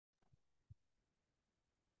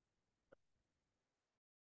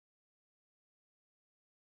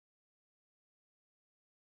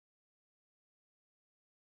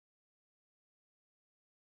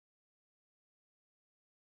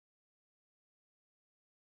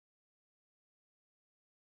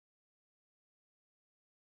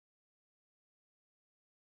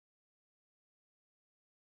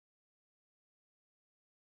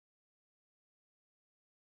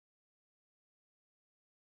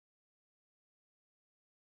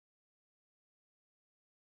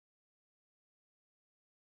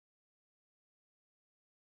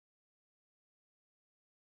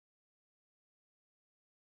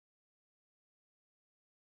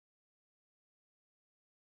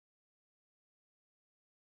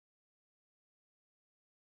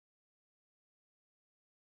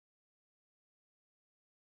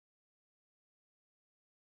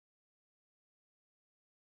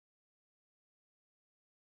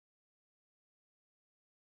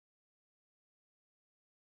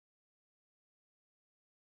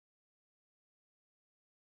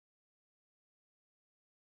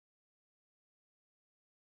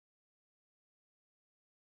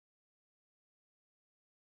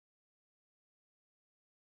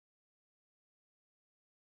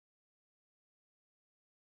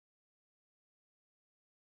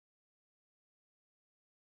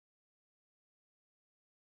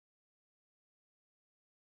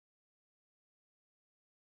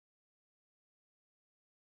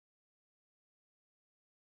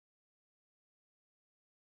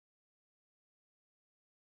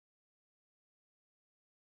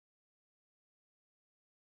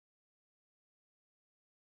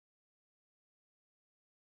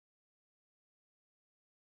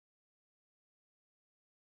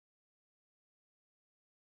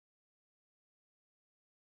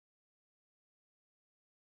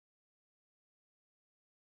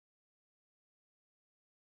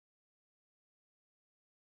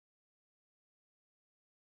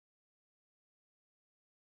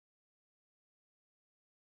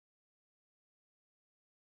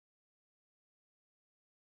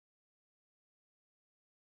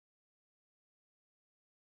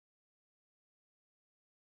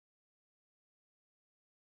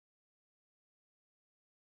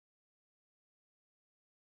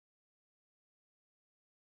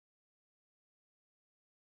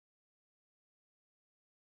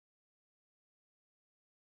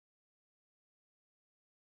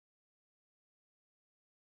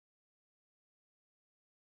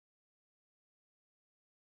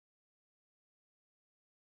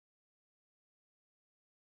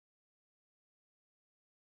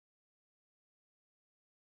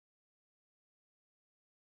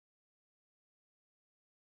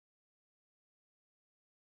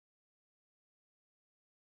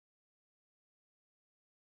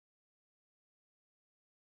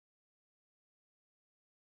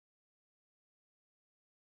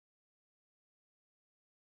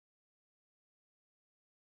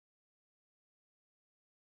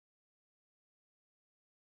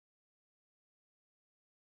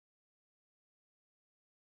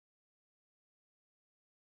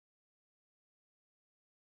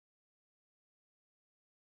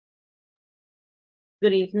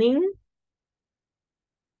Good evening.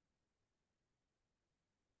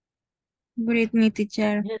 Good evening,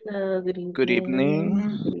 teacher. Hello, good Good evening.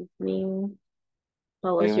 evening. Good evening.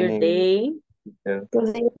 How was your Evening. day?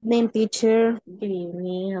 Good evening, teacher. Good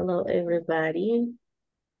evening. Hello, everybody.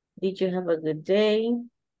 Did you have a good day?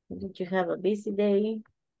 Did you have a busy day?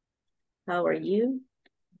 How are you?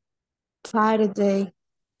 Tired day.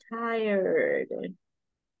 Tired.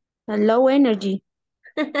 Low energy.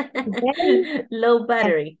 Very. Low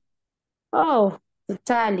battery. Oh,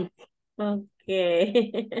 totally.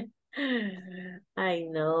 Okay. I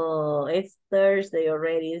know. It's Thursday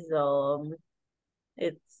already, so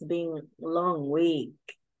it's been a long week.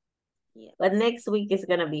 Yeah. But next week is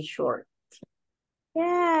gonna be short.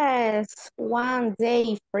 Yes, one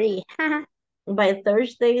day free. By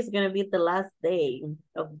Thursday is gonna be the last day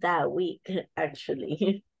of that week,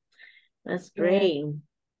 actually. That's Yes, great.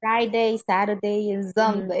 Friday, Saturday, and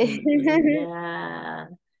Sunday. Yeah,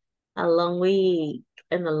 a long week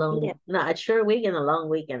and a Yeah. long, no, a short week and a long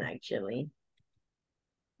weekend, actually.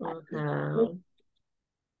 but Uh-huh.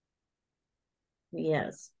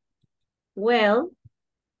 Yes. Well,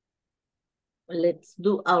 let's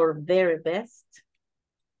do our very best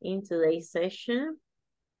in today's session.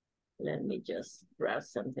 Let me just grab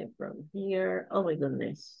something from here. Oh my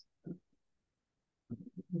goodness.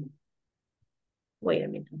 Wait a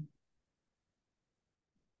minute.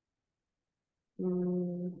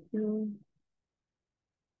 Mhm.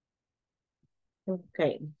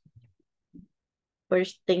 Okay.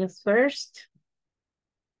 First things first.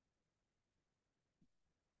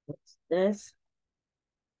 What's this?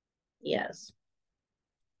 Yes.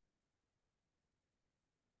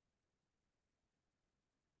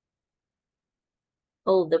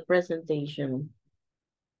 Oh, the presentation.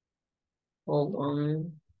 Hold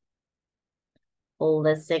on. Hold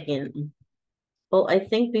a second. Oh, I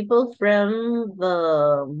think people from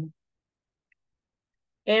the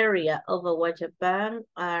area of Japan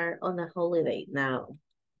are on a holiday now.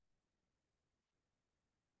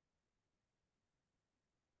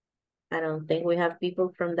 I don't think we have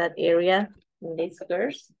people from that area in this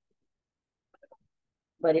course.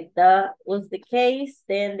 But if that was the case,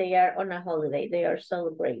 then they are on a holiday. They are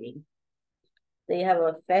celebrating. They have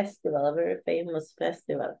a festival, a very famous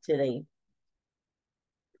festival today.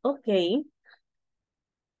 Okay.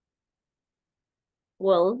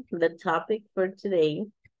 Well, the topic for today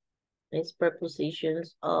is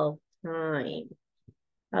prepositions of time.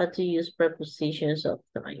 How to use prepositions of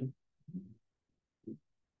time.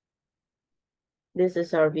 This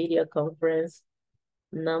is our video conference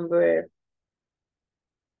number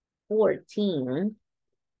 14.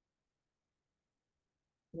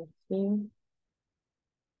 Let's see.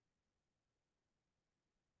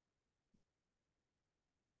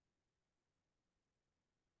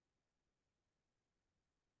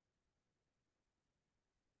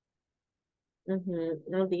 At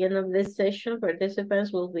the end of this session,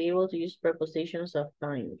 participants will be able to use prepositions of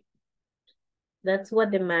time. That's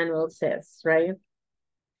what the manual says, right?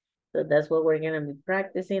 So that's what we're going to be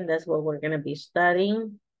practicing. That's what we're going to be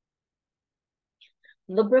studying.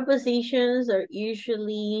 The prepositions are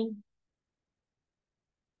usually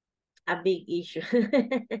a big issue.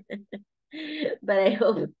 But I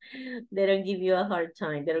hope they don't give you a hard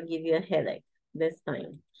time. They don't give you a headache this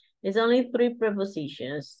time. It's only 3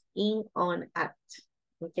 prepositions, in, on, at.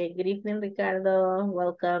 Okay, good evening, Ricardo.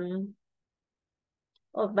 Welcome.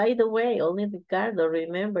 Oh, by the way, only Ricardo,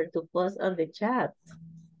 remember to post on the chat.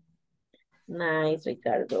 Nice,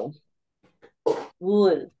 Ricardo.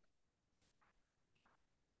 Good.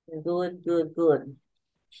 Good, good, good.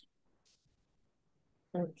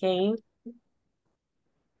 Okay.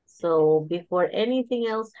 So before anything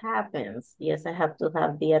else happens, yes, I have to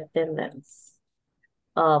have the attendance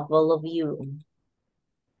of all of you.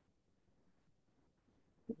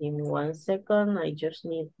 Give me 1 second. I just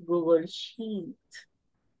need Google Sheet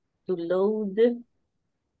to load.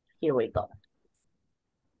 Here we go.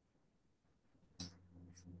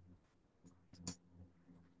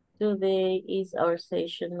 Today is our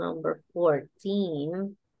session number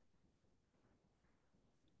 14.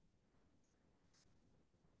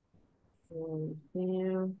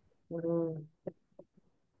 Here.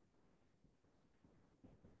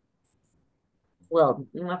 Well,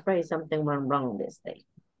 I'm afraid something went wrong this day.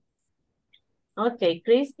 Okay,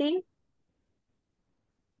 Christy.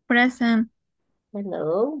 Present.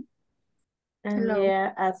 Hello. Hello.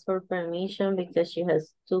 Andrea asked for permission because she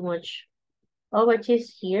has too much. Oh, but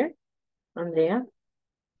she's here, Andrea.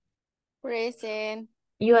 Present.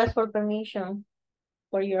 You asked for permission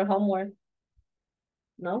for your homework,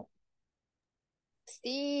 ¿no?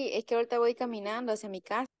 Sí, es que ahorita voy caminando hacia mi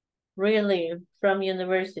casa. Really? From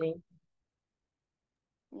university?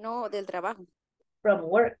 No, del trabajo. From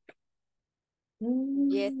work?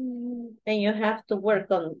 Yes. And you have to work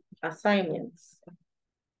on assignments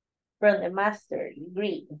from the master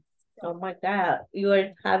degree. Oh my God, you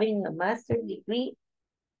are having a master degree?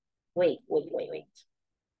 Wait.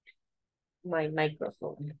 My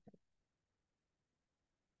microphone.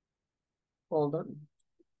 Hold on.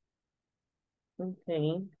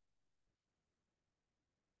 Okay.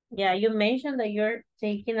 Yeah, you mentioned that you're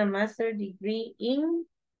taking a master degree in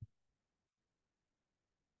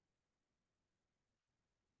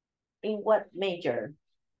what major?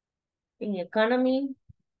 In economy?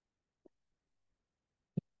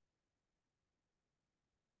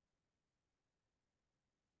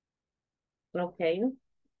 Okay.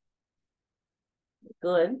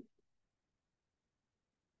 Good.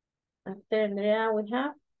 After Andrea, we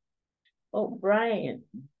have Brian.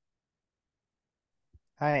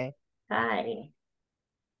 Hi. Hi.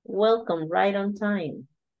 Welcome, right on time.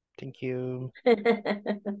 Thank you.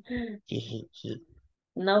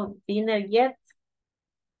 No dinner yet?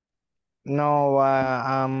 No,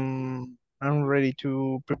 I'm ready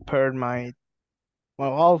to prepare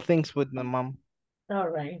all things with my mom. All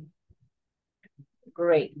right.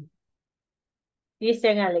 Great.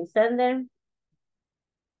 Christian Alexander.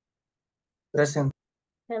 Present.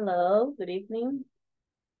 Hello, good evening.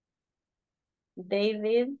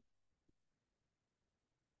 David.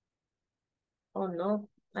 Oh no,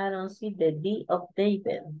 I don't see the D of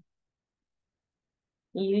David.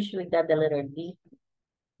 You usually got the letter D.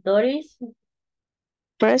 Doris.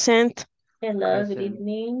 Present. Hello, good Present.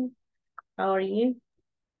 evening. How are you?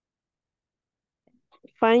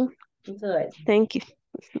 Fine. Good. Thank you.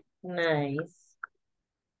 Nice.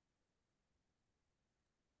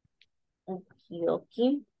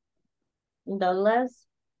 Okay. Douglas.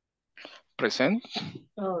 Present.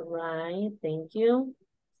 All right, thank you.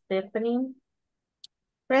 Stephanie.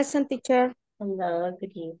 Present, teacher. Hello,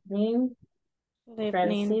 good evening. Good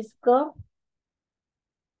evening. Francisco.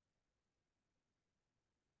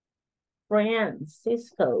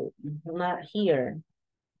 Francisco, not here.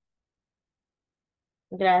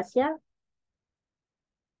 Gracias.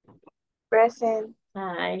 Present.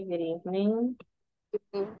 Hi, good evening.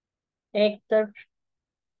 Héctor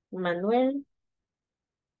Manuel.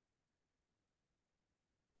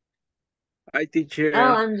 Hi, teacher.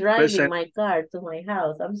 Oh, I'm driving Present. my car to my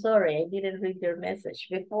house. I'm sorry, I didn't read your message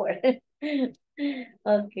before.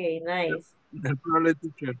 Okay, nice. No problem,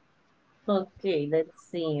 teacher. Okay, let's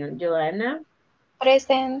see. Joanna.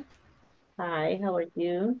 Present. Hi, how are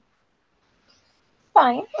you?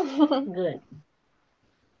 Fine. Good.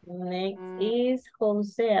 Next is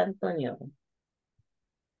Jose Antonio.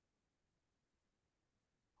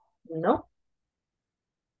 No?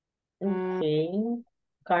 Okay.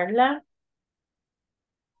 Carla.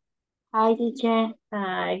 Hi, teacher.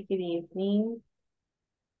 Hi, good evening.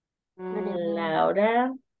 Good evening.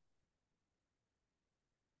 Laura.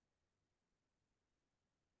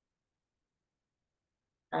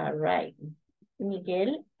 All right.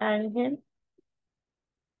 Miguel Ángel.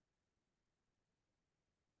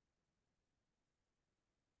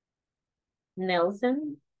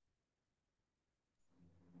 Nelson.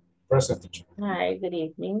 Present, teacher. Hi, good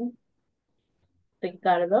evening.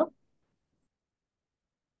 Ricardo.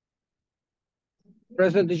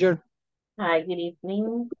 Present, teacher. Hi, good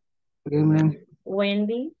evening. Good evening.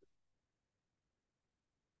 Wendy.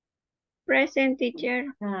 Present, teacher.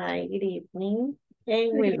 Hi, good evening.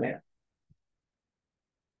 And Wilmer.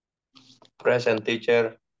 Present,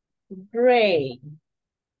 teacher. Great.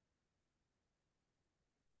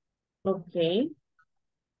 Okay.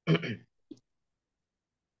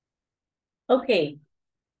 Okay.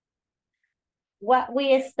 What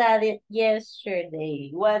we studied yesterday,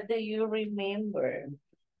 what do you remember?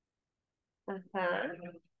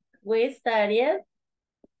 We studied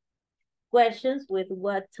questions with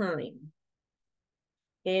what time?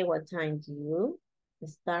 Okay, what time do you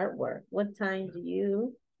start work? What time do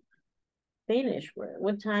you finish work?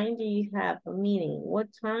 What time do you have a meeting? What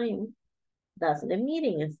time does the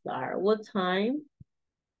meeting start? What time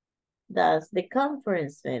does the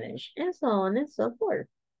conference finish? And so on and so forth.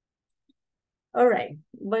 All right,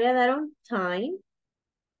 voy a dar un time.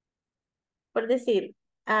 Por decir,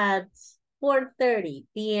 at 4:30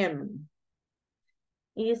 p.m.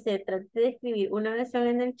 Y usted trate de escribir una oración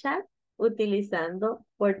en el chat utilizando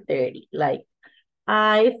 4:30. Like,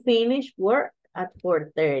 I finish work at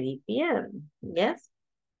 4:30 p.m. Yes?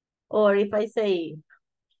 Or if I say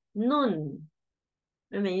noon,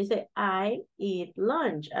 and then you say, I eat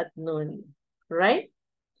lunch at noon. Right?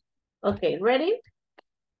 Okay, ready?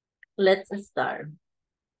 Let's start.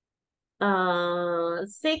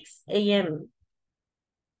 6 a.m.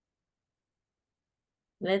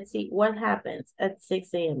 Let's see what happens at 6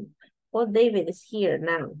 a.m. Oh, David is here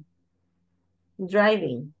now.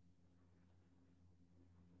 Driving.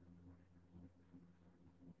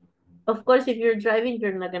 Of course, if you're driving,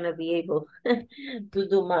 you're not going to be able to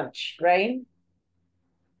do much, right?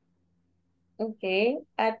 Okay,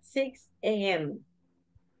 at 6 a.m.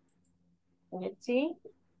 Let's see.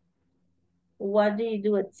 What do you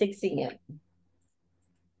do at 6 a.m.?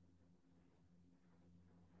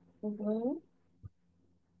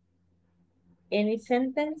 Any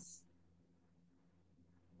sentence?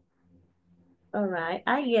 All right,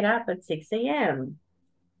 I get up at 6 a.m.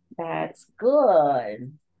 That's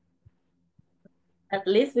good. At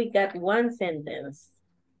least we got one sentence.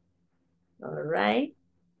 All right.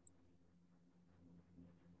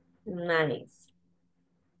 Nice.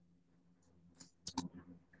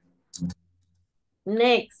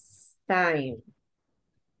 Next time.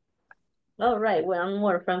 All right, one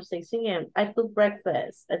more from 6 a.m. I cook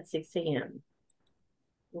breakfast at 6 a.m.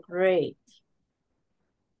 Great.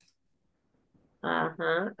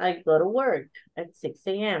 I go to work at 6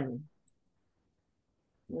 a.m.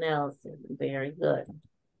 Nelson, very good.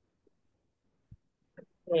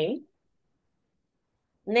 Okay.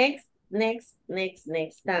 Next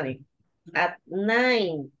time. At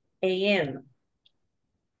 9 a.m.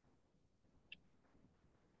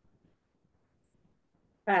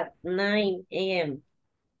 At 9 a.m.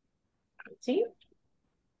 See?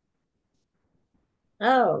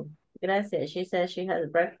 Oh, gracias. She says she has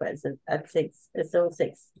breakfast at 6. It's still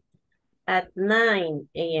 6. At 9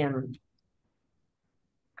 a.m.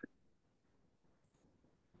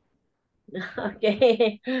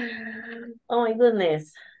 Okay. Oh my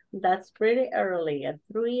goodness. That's pretty early. At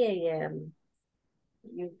 3 a.m.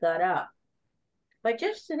 you got up. But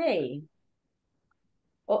just today.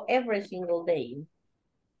 Or every single day.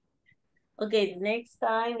 Okay, next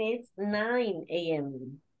time it's 9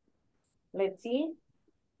 a.m. Let's see.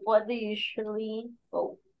 What do you usually,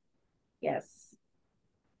 oh, yes.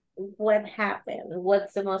 What happened?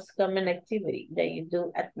 What's the most common activity that you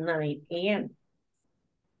do at 9 a.m.?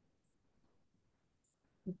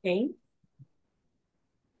 Okay.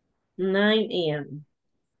 9 a.m.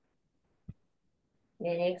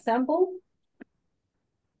 Any example?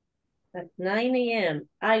 At 9 a.m.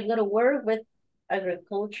 I go to work with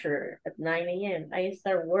agriculture at 9 a.m. I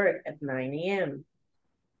start work at 9 a.m.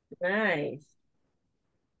 Nice.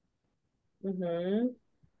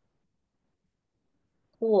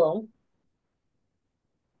 Cool.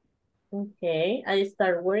 Okay, I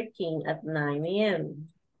start working at 9 a.m.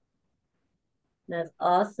 That's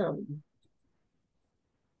awesome.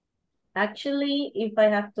 Actually, if I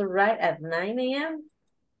have to write at 9 a.m.,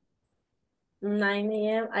 9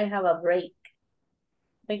 a.m., I have a break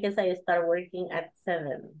because I start working at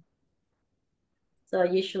 7. So I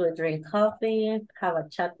usually drink coffee, have a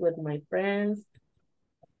chat with my friends.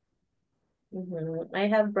 I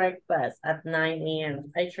have breakfast at 9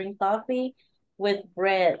 a.m. I drink coffee with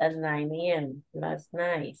bread at 9 a.m. That's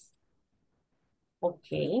nice.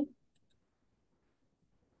 Okay.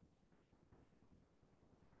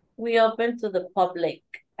 We open to the public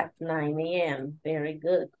at 9 a.m. Very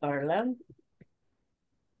good, Carla.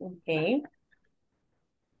 Okay.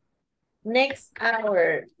 Next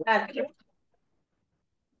hour at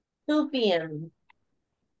 2 p.m.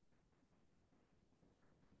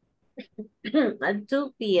 At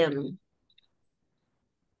 2 p.m.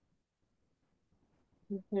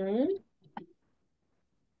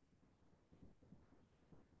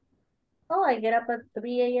 Oh, I get up at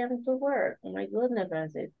 3 a.m. to work. Oh my goodness,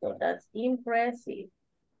 Francisco, that's impressive.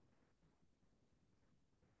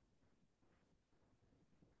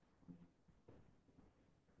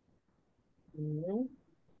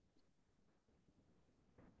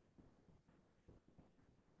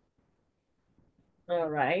 All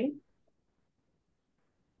right.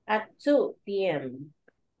 At 2 p.m.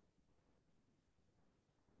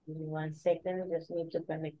 Give me 1 second, just need to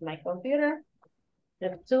connect my computer.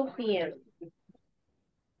 At 2 p.m.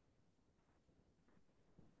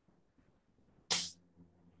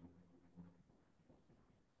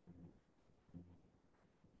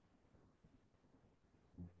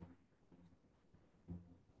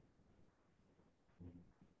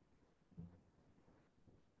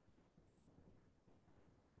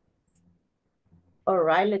 All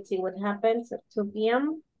right, let's see what happens at 2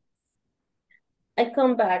 p.m. I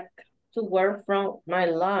come back to work from my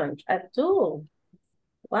lunch at 2.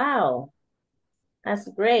 Wow, that's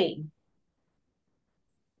great.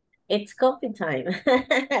 It's coffee time.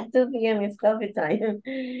 At 2 p.m. it's coffee time.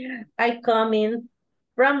 I come in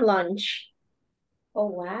from lunch. Oh,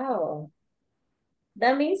 wow.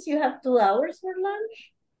 That means you have 2 hours for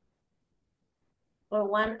lunch? Or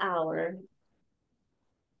 1 hour?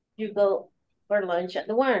 You go for lunch at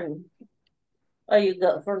 1. Or you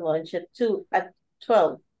go for lunch at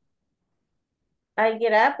 12. I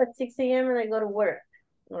get up at 6 a.m. and I go to work.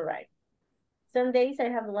 All right. Some days I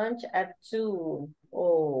have lunch at 2.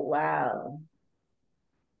 Oh, wow.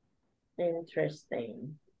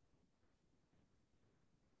 Interesting.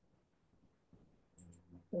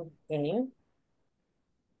 Okay.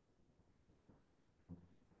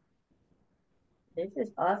 This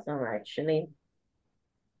is awesome, actually.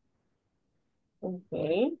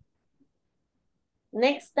 Okay.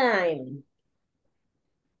 Next time.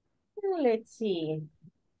 Let's see.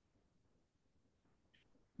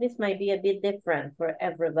 This might be a bit different for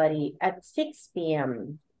everybody. At 6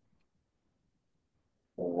 p.m.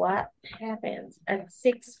 What happens at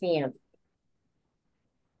 6 p.m.?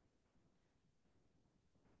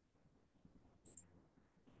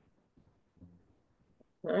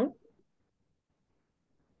 Huh?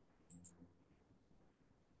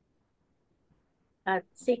 At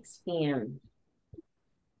 6 p.m.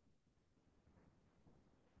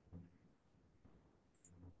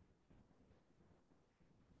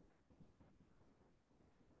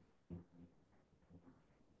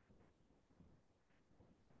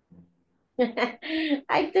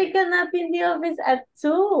 I take a nap in the office at 2.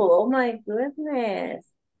 Oh my goodness.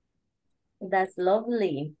 That's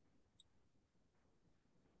lovely.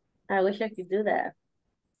 I wish I could do that.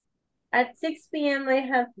 At 6 p.m. I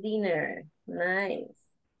have dinner.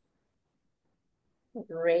 Nice.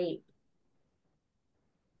 Great.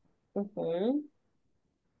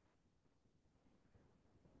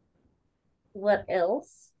 What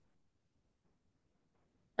else?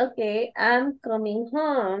 Okay, I'm coming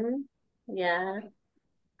home. Yeah.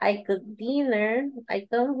 I cook dinner. I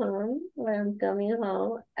come home when I'm coming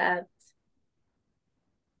home at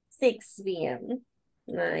 6 p.m.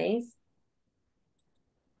 Nice.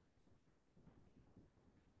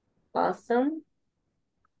 Awesome.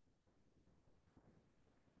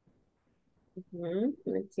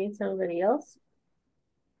 Let's see somebody else.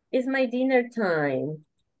 It's my dinner time.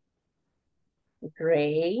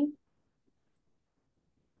 Great.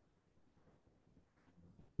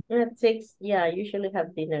 At 6, yeah, I usually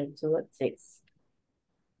have dinner too at 6.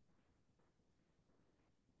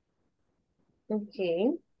 Okay.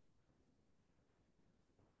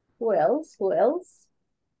 Who else? Who else?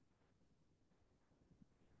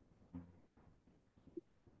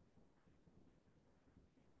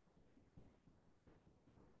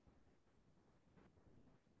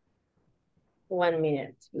 One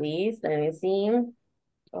minute, please. Let me see.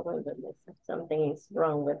 Oh my goodness, something is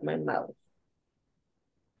wrong with my mouth.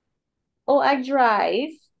 Oh, I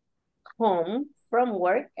drive home from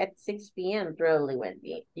work at 6 p.m. Probably,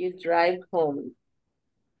 Wendy. You drive home.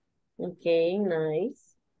 Okay,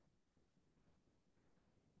 nice.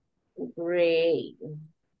 Great.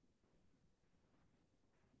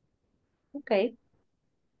 Okay.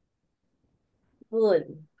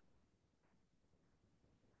 Good.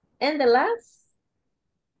 And the last?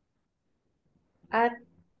 At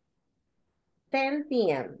 10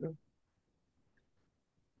 p.m.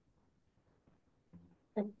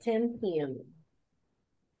 At 10 p.m.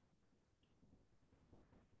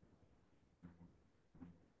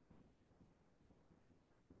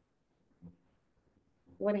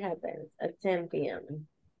 What happens at 10 p.m.?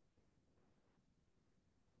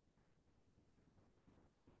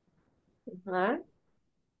 Huh?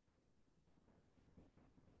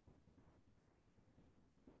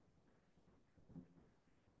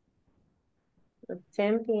 At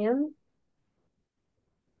 10 p.m.?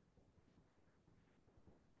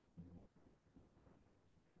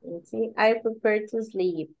 Let's see. I prefer to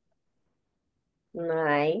sleep.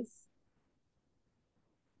 Nice.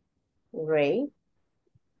 Great.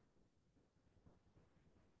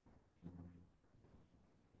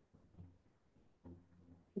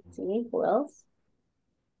 Let's see. Who else?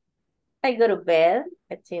 I go to bed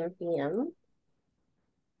at 10 p.m.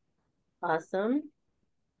 Awesome.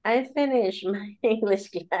 I finished my English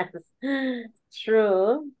class.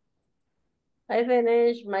 True. I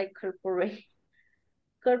finished my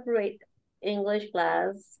corporate English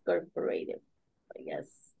class. Corporative. I guess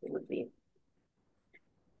it would be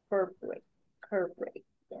corporate. Corporate.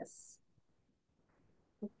 Yes.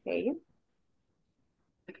 Okay.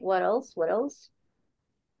 What else? What else?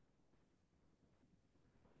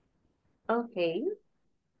 Okay.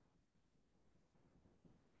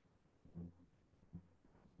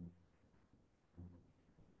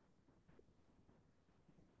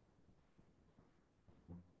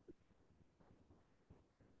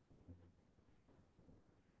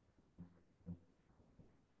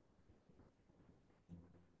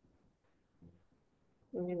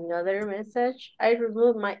 Another message. I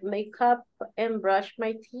removed my makeup and brushed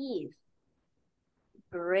my teeth.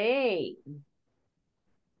 Great.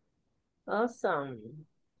 Awesome.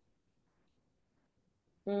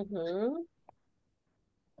 Mm-hmm.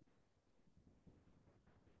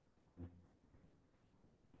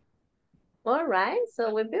 All right,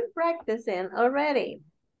 so we've been practicing already.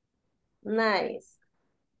 Nice.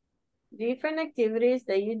 Different activities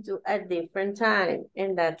that you do at different time,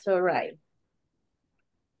 and that's all right.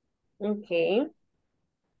 Okay.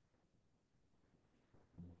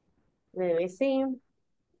 Let me see.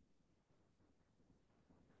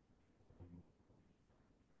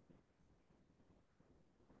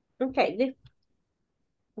 Okay,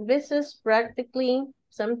 this is practically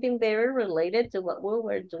something very related to what we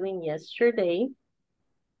were doing yesterday.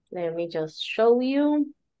 Let me just show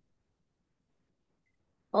you.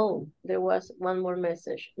 Oh, there was one more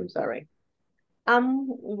message. I'm sorry. I'm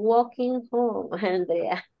walking home,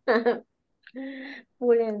 Andrea.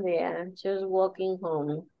 Poor Andrea, just walking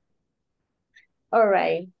home. All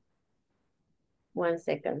right. 1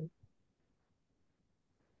 second.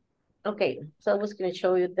 Okay, so I was going to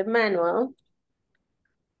show you the manual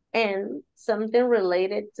and something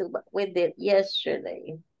related to what we did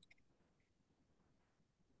yesterday.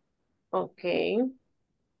 Okay.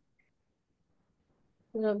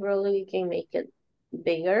 So probably we can make it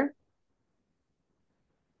bigger.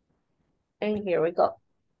 And here we go.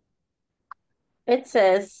 It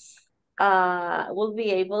says, we'll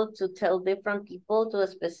be able to tell different people to a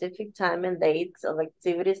specific time and dates of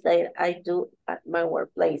activities that I do at my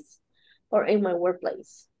workplace or in my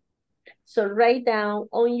workplace. So write down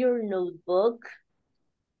on your notebook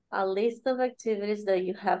a list of activities that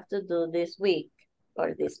you have to do this week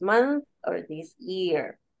or this month or this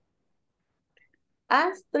year.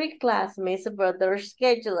 Ask 3 classmates about their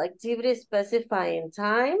schedule activities specifying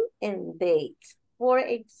time and date. For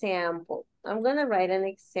example, I'm going to write an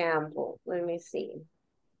example. Let me see.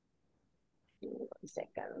 1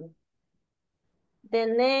 second. The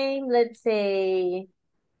name, let's say,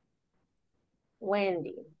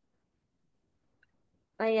 Wendy.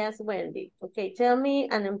 I asked Wendy, okay, tell me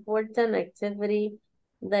an important activity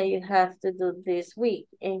that you have to do this week.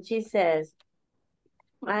 And she says,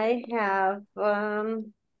 I have to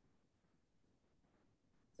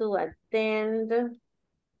attend a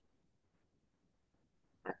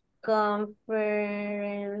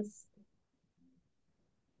conference.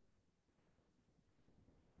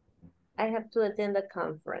 I have to attend a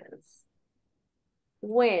conference.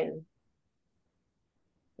 When?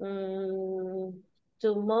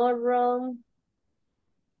 Tomorrow,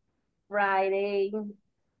 Friday,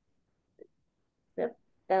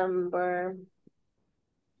 September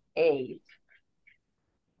 8th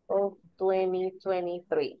of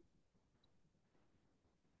 2023.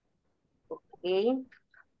 Okay.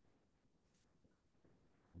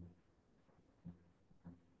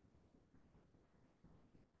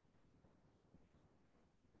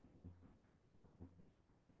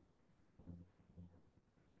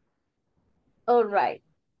 All right.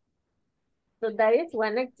 So that is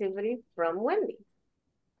one activity from Wendy.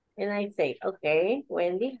 And I say, okay,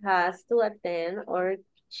 Wendy has to attend or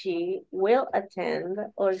she will attend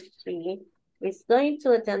or she is going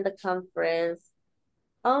to attend the conference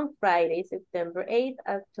on Friday, September 8th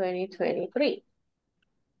of 2023.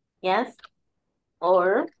 Yes?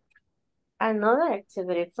 Or another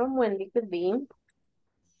activity from Wendy could be,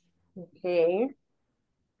 okay,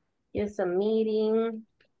 use a meeting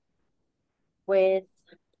with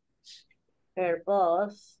her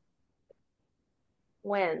boss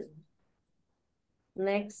when?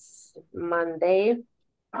 Next Monday,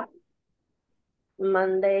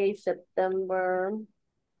 September,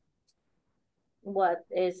 what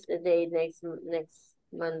is the day next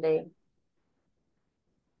Monday?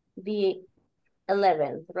 The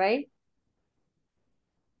 11th, right?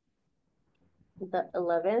 The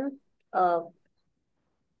 11th of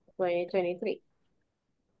 2023.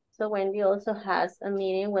 So Wendy also has a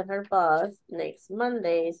meeting with her boss next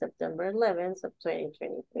Monday, September 11th of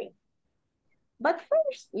 2023. But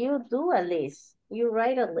first, you do a list. You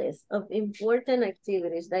write a list of important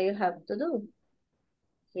activities that you have to do.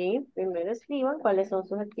 Okay, primero escriban cuáles son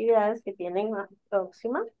sus actividades que tienen más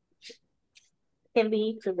próximas. Can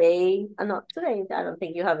be today, not today, I don't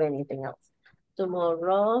think you have anything else.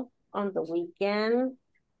 Tomorrow, on the weekend,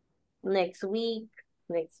 next week,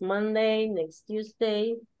 next Monday, next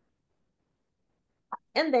Tuesday.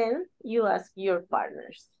 And then you ask your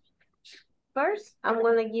partners. First, I'm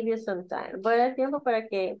going to give you some time. Voy a dar tiempo para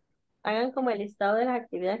que hagan como el listado de las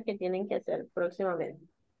actividades que tienen que hacer próximamente.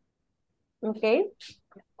 Okay?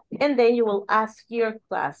 And then you will ask your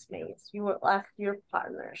classmates, you will ask your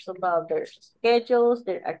partners about their schedules,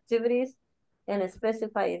 their activities, and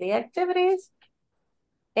specify the activities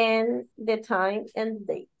and the time and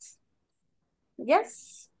date.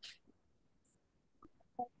 Yes.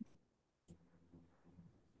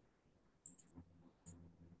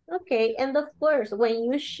 Okay, and of course, when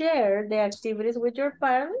you share the activities with your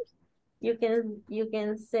parents, you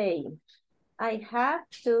can say, I have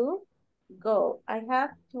to go, I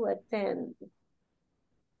have to attend.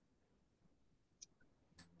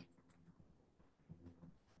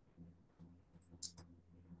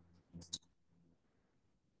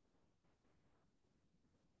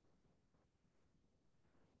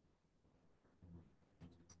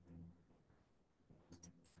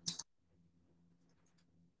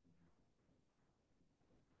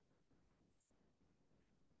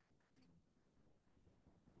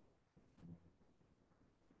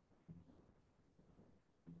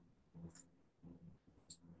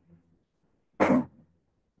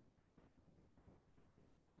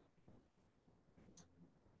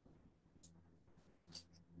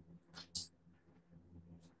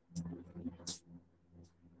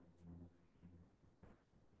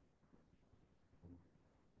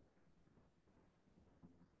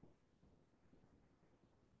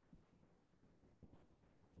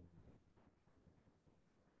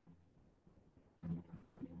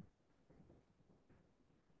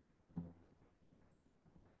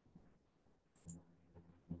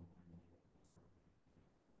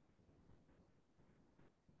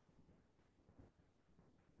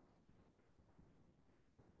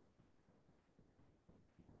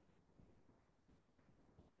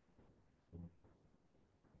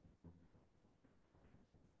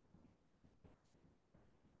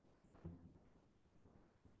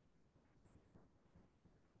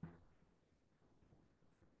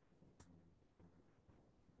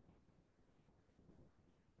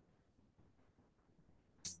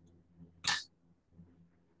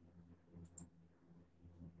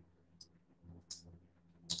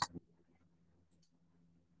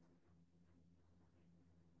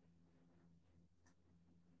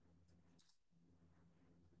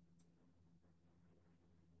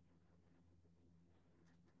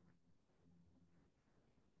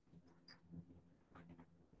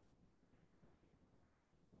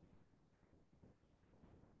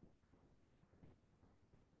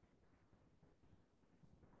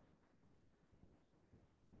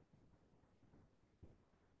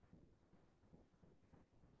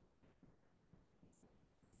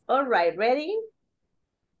 All right, ready?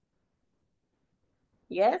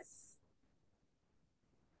 Yes?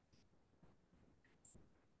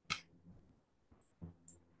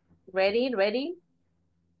 Ready?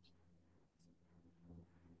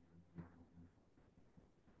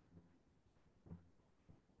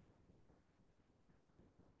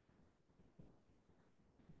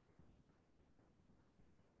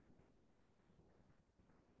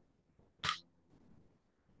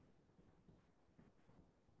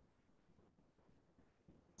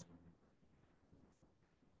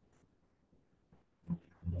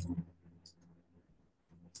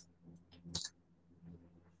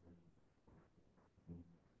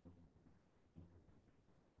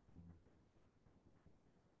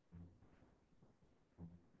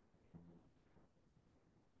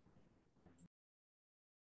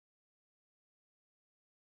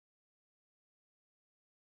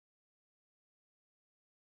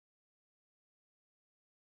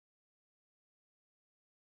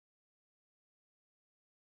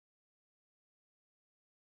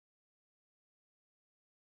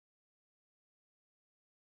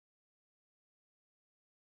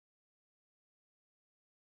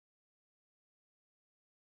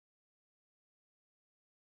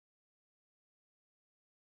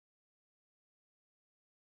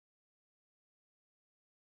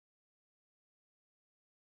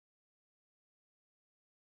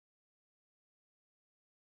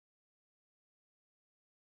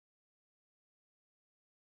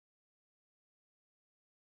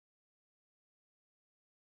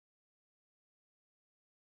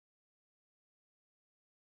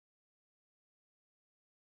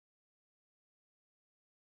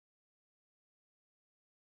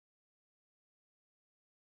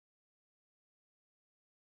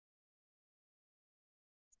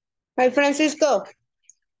 Hi, Francisco,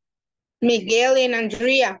 Miguel, and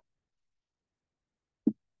Andrea.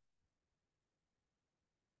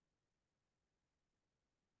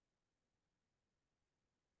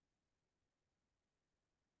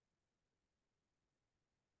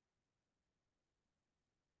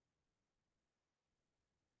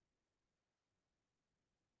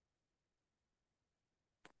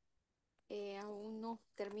 Aún no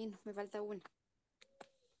termino, me falta una.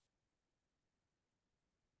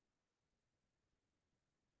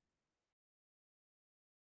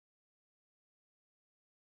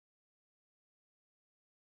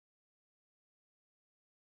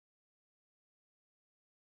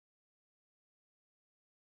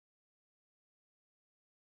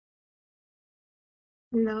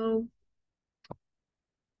 No.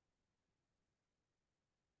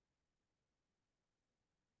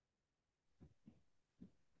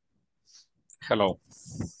 Hello.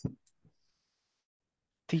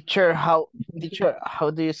 Teacher, how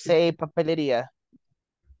do you say papelería?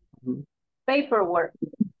 Paperwork.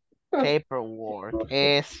 Paperwork.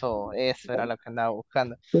 Eso era lo que andaba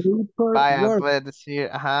buscando. Vaya, Paperwork. puedes decir,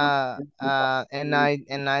 ajá, ¿cómo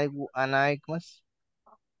es?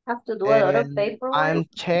 Have to do a lot of I'm paperwork.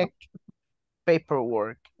 check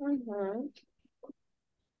paperwork. Mhm.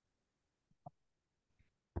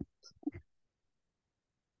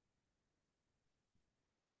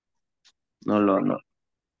 No.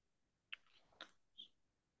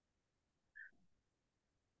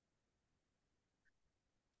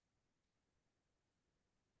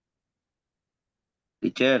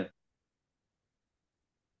 Teacher,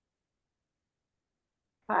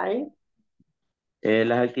 Hi.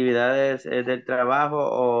 ¿las actividades es del trabajo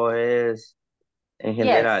o es en Yes,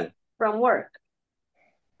 general? from work.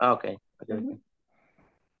 Ah, ok. Mhm.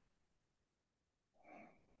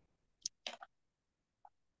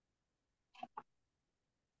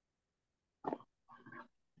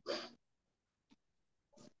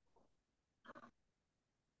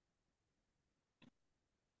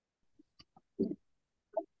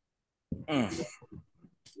 Mm.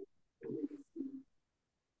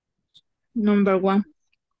 Number one.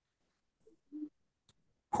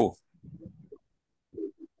 Who?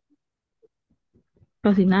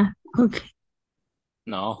 Cocinar. Ok.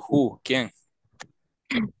 No, who? ¿Quién?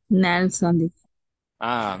 Nelson.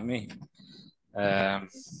 Ah, me. Um,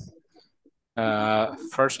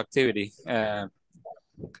 first activity.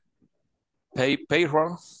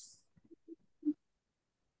 Payroll.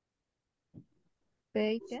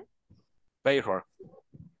 ¿Qué? Payroll.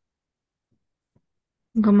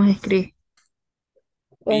 ¿Cómo se escribe?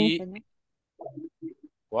 ¿O en P. español?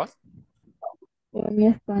 What? ¿O en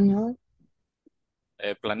español?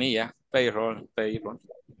 Planilla. Payroll. Payroll.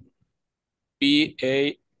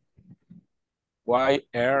 Payroll.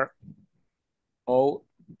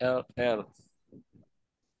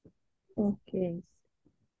 Ok.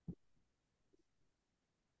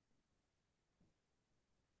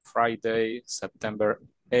 Friday, September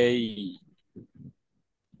 8.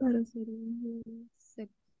 Pero sería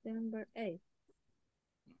September 8.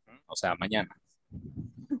 O sea, mañana.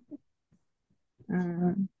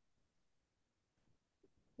 Ah,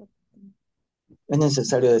 Es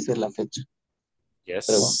necesario decir la fecha. Pero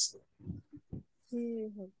Yes.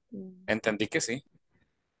 sí, septiembre. Entendí que sí.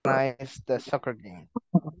 Organize the soccer game.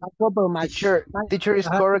 proper match. Teacher is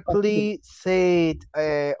correctly said,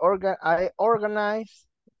 I organize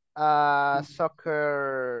a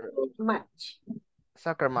Match.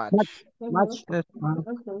 soccer match. Match. Mhm.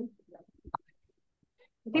 Mhm.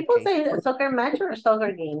 People Okay. say soccer match or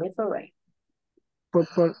soccer game. It's all right.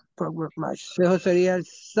 Proper match. Eso sería el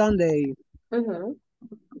Sunday. Mhm.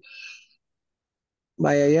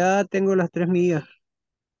 Vaya, ya tengo las 3 mías.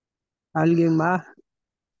 ¿Alguien más?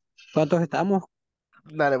 ¿Cuántos estamos?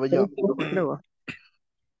 Dale, voy yo. Creo.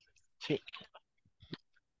 Sí.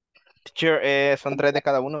 Teacher, son 3 de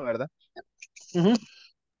cada uno, ¿verdad? Ujú.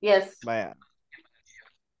 Yes. Vaya.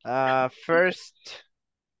 First,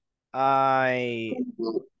 I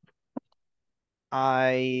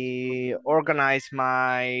organize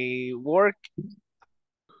my work.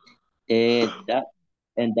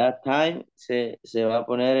 En that time se va a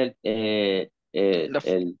poner La,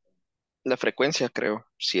 f- la frecuencia, creo.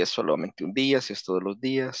 Si es solamente un día, si es todos los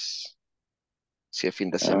días, si es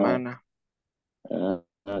fin de ah, semana.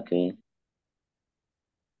 ok.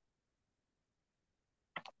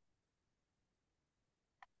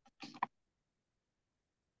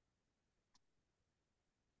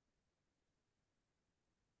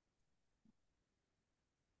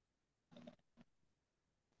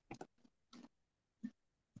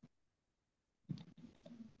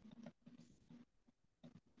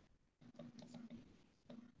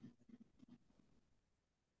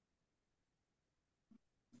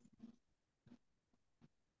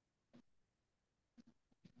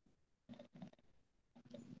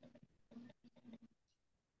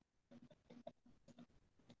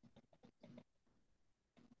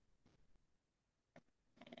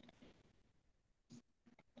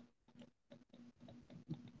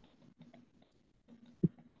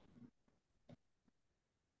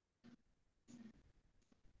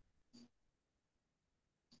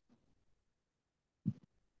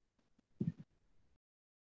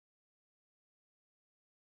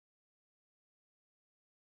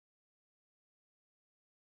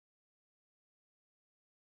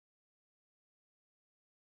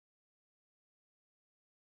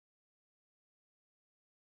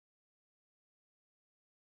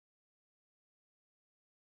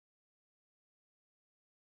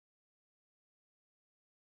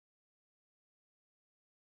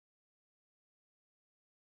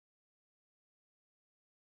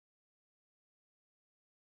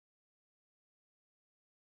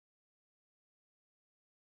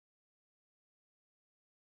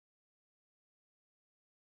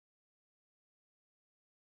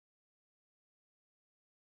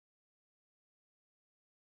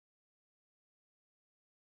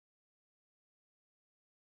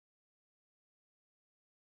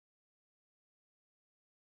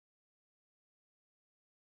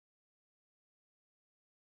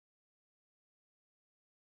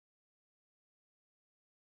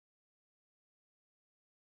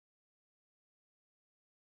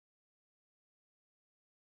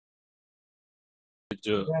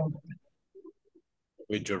 you?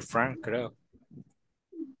 With your friend, creo.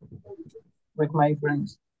 With my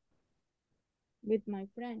friends. With my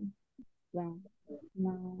friend. Yeah.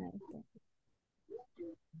 My friend.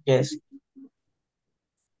 Yes.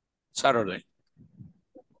 Saturday.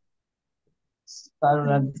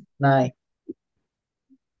 Saturday night.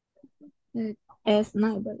 Es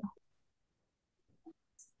night, ¿verdad?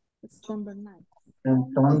 September night.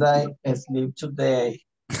 And Sunday, sleep today.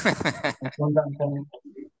 Sunday.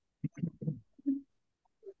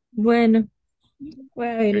 Bueno,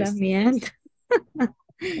 pues la Yes. miento.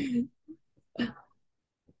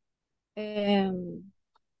 Um,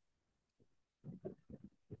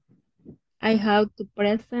 I have to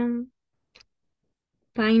present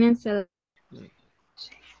financial.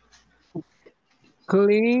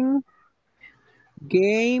 Clean,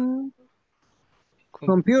 game,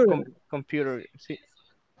 computer. Computer, sí.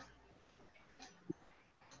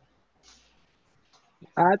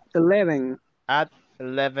 At 11. At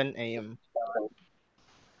 11 a.m.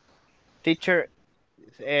 Teacher,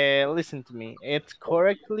 listen to me. It's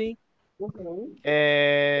correctly.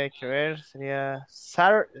 Quiero ver, sería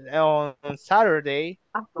on Saturday.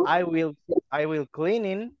 I will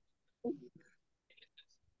cleaning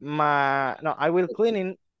I will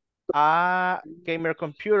cleaning a gamer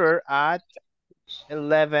computer at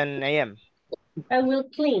 11 a.m. I will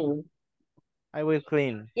clean. I will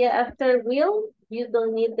clean. Yeah, after will, you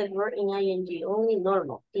don't need the verb in ing, only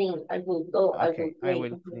normal. Clean. I will go, I will Okay, clean. I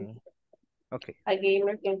will clean. Okay, I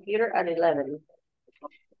gamer computer at 11.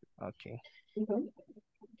 okay.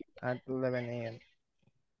 At 11 a.m.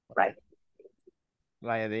 Right.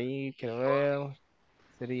 Vaya de ahí, quiero ver.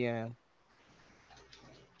 Sería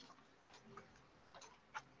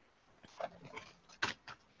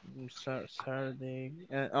Saturday.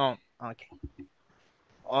 Oh, okay.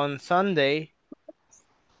 On Sunday,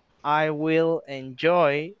 I will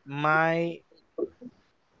enjoy my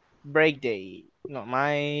break day. No,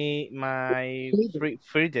 my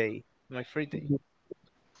free day. My free day.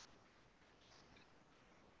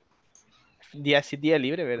 Día sí, día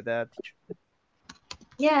libre, ¿verdad, teacher?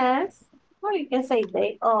 Yes. Or you can say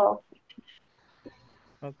day off.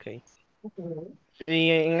 Okay.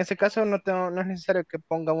 Y en ese caso no es necesario que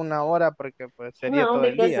ponga una hora porque pues sería No, todo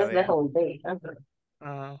el because día, it's the ¿vea? whole day.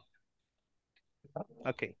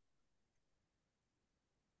 Ok.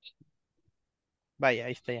 Vaya,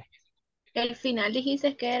 ahí está ya. El final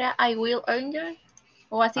dijiste que era I will enjoy.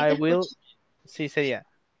 O así I te will, escuché. sí sería.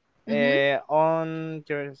 Ujú.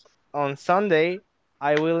 On Sunday,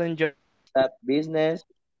 I will enjoy that business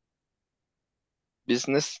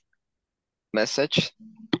Business message.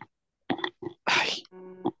 Ay,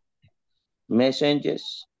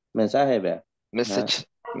 messages, mensaje, vea.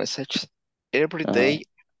 message every Ajá. day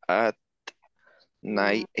at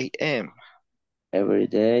 9 a.m. Every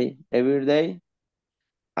day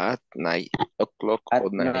At 9 o'clock at or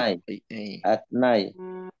 9 night, a.m. at night,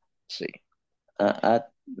 Sí, at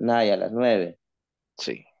night, a las 9.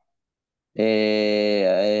 sí.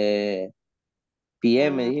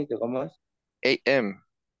 PM, dijiste, ¿cómo es? A.m.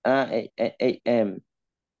 AM.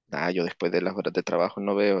 Yo después de las horas de trabajo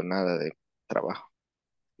no veo nada de trabajo.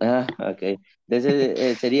 Ok.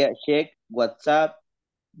 Entonces sería check WhatsApp,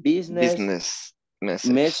 business, Business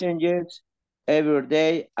message. messengers, every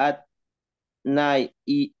day at 9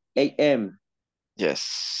 AM.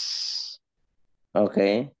 Yes. Ok.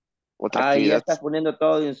 Otra Ya actividad. estás poniendo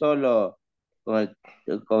todo de un solo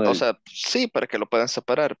O sea, sí, para que lo puedan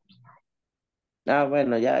separar.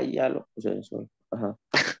 bueno, ya lo puse eso. Ajá.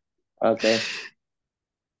 Ok.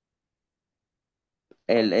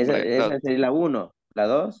 Esa sería la 1. La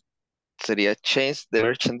 2, Sería change the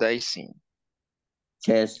merchandising.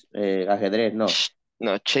 chess, ajedrez, no.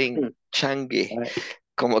 No, change.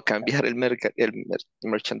 Como cambiar el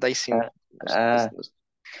merchandising.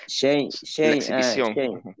 Shane, La exhibición.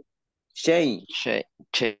 Shane.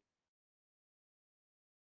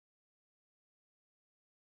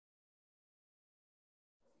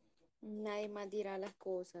 Nadie más dirá las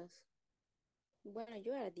cosas. Bueno,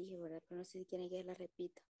 yo ya las dije, ¿verdad? Pero no sé si quieren que las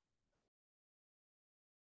repita.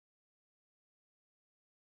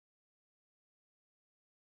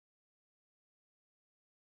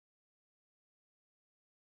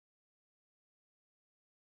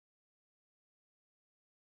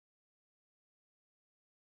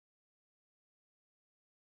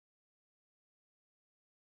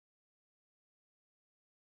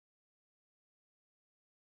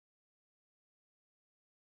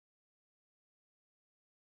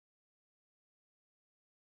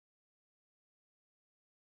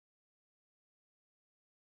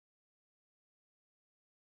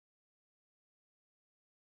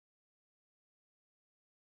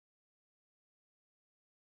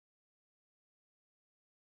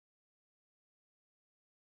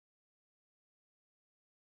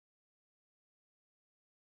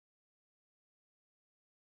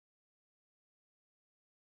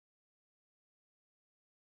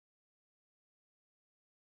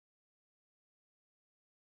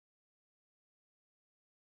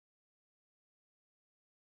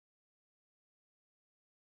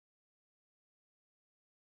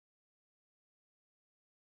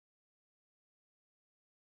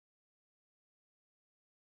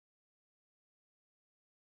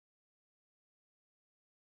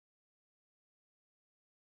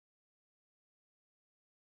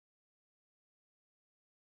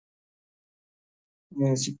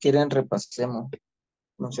 Si quieren, repasemos.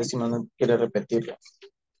 No sé si no quiere repetirlo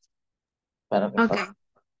para Ok, repasar.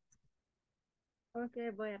 ok,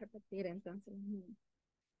 voy a repetir entonces.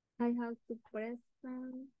 I have to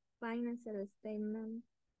present financial statement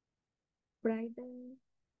Friday,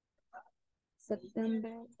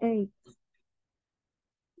 September 8th.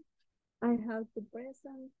 I have to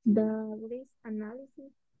present the risk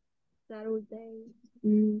analysis Saturday,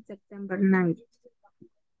 September 9th.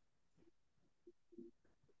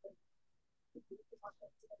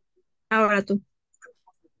 Ahora tú.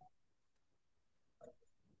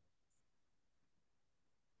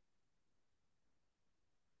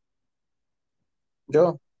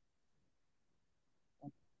 Yo,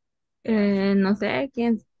 No sé,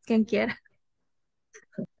 quién quiera,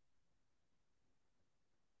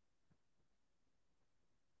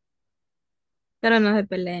 pero no se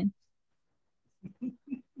peleen.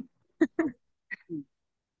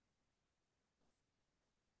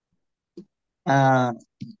 ah,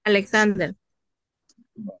 Alexander,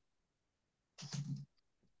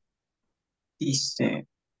 dice,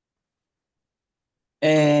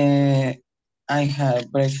 I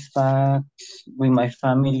had breakfast with my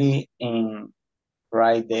family in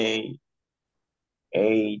Friday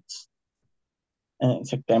 8,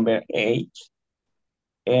 September 8.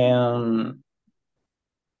 And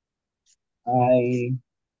I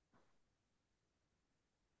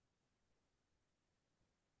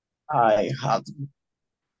I had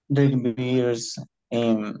drink beers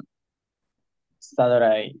in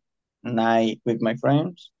Saturday night with my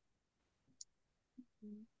friends.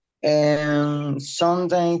 And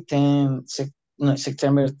Sunday 10, no,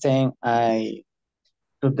 September 10, I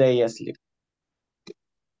today asleep.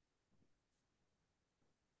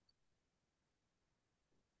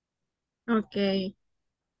 ok.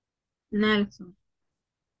 Nelson,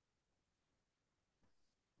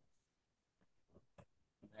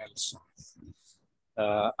 Nelson.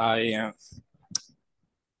 I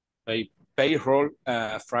payroll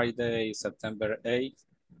Friday, September 8th,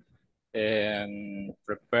 and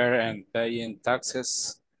prepare and paying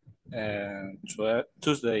taxes and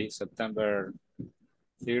Tuesday, September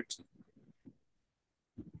 30th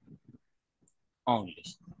only.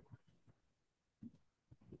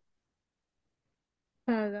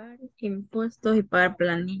 pagar impuestos y pagar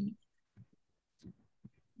planilla,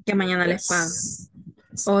 que mañana les pagan.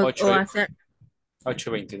 Yes. O hacer,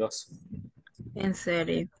 8:22. en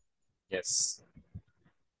serio, Yes.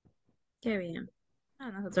 qué bien.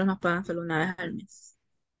 A nosotros nos pagan solo una vez al mes.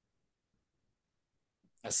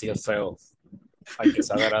 Así es feo. Hay que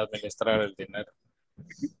saber administrar el dinero.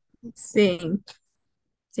 Sí,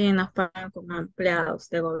 sí, nos pagan como empleados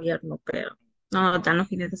de gobierno, pero no nos dan los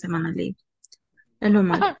fines de semana libres. Es lo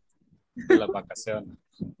malo. De las vacaciones.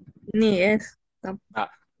 Ni es. Ah,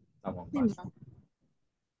 estamos Ni mal. modo.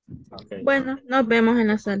 Ok. Bueno, nos vemos en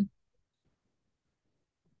la sala.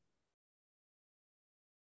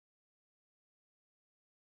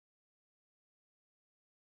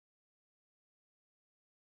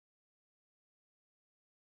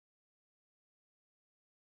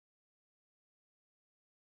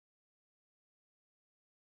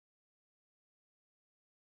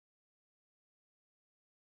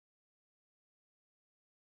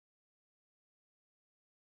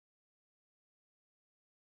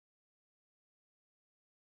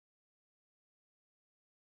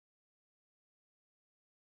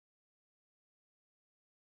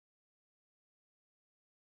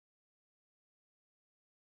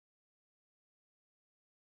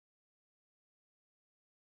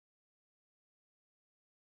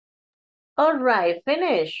 All right,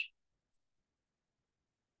 finish.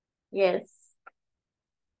 Yes.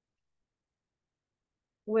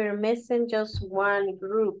 We're missing just one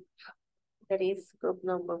group. That is group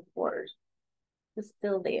number 4. It's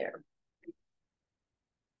still there.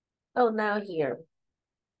 Oh, now here.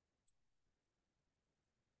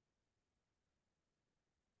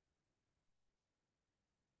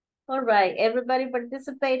 All right, everybody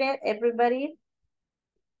participated? Everybody?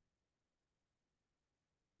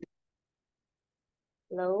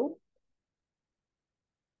 Hello?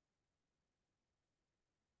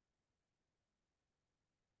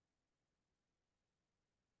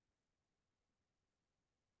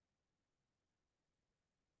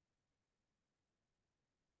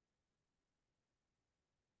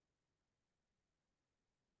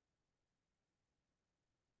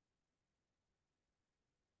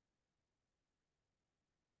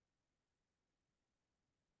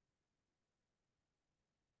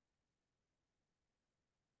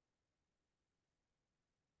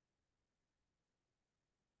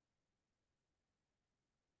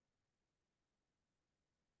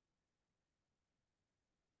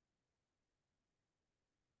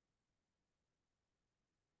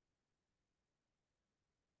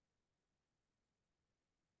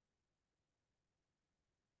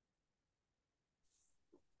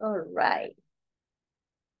 All right.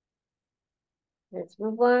 Let's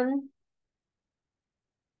move on.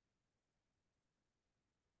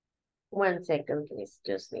 1 second, please.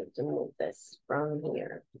 Just need to move this from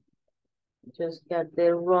here. Just got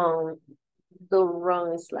the wrong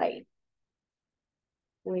slide.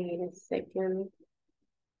 Wait a second.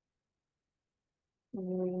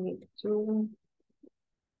 We need to.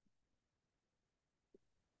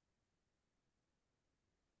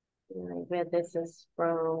 I bet this is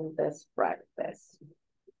from this practice.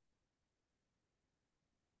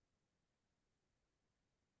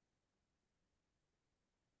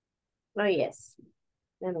 Oh, yes.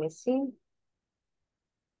 Let me see.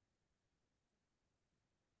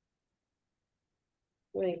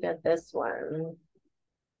 We got this one.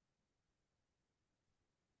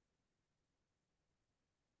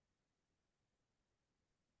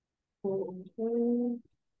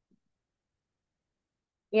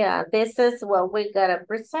 Yeah, this is what we gotta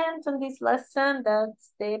present on this lesson.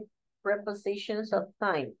 That's the prepositions of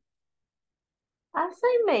time. As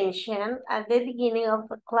I mentioned at the beginning of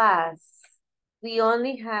the class, we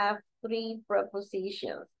only have 3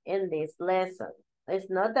 prepositions in this lesson. It's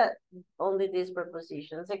not that only these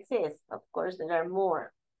prepositions exist. Of course, there are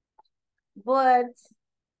more. But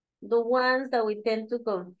the ones that we tend to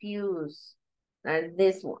confuse are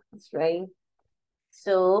these ones, right?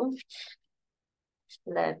 So,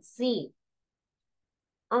 let's see.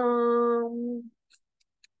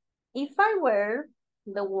 If I were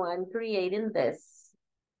the one creating this,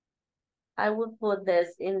 I would put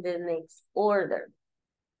this in the next order.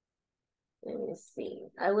 Let me see.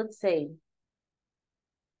 I would say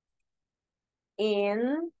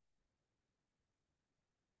in,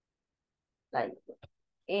 like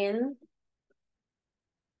in,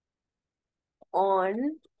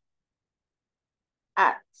 on,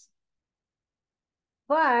 at.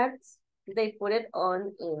 But they put it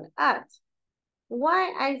on, in, at.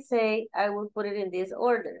 Why I say I will put it in this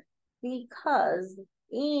order? Because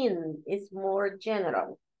in is more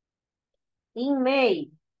general. In May,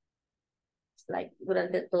 it's like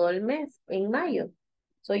durante todo el mes, en mayo.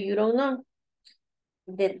 So you don't know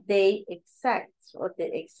the day exact or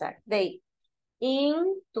the exact date.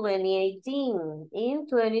 In 2018, in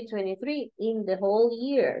 2023, in the whole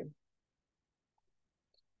year,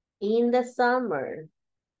 in the summer,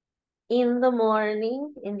 in the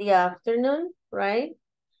morning, in the afternoon, right?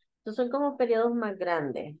 Estos son como periodos más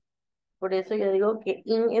grandes. Por eso yo digo que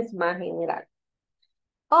in es más general.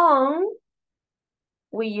 On,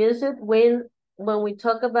 we use it when we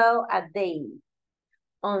talk about a day.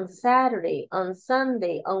 On Saturday, on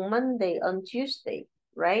Sunday, on Monday, on Tuesday,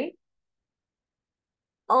 right?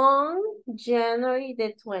 On January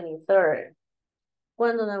the 23rd.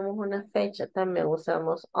 Cuando damos una fecha también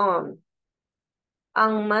usamos on.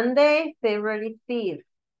 On Monday, February 5th.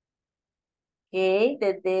 Okay,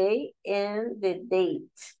 the day and the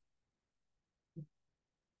date.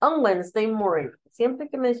 On Wednesday morning. Siempre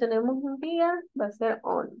que mencionemos un día, va a ser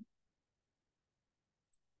on.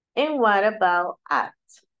 And what about at?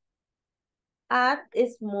 At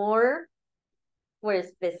is more for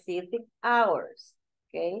specific hours,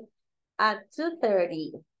 okay? At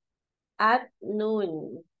 2:30, at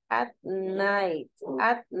noon, at night,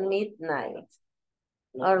 at midnight.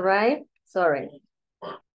 All right, sorry.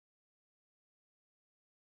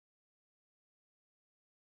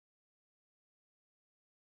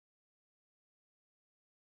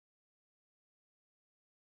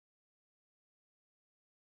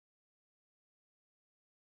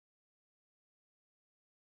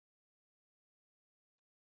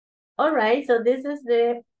 All right, so this is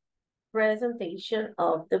the presentation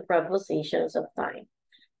of the prepositions of time.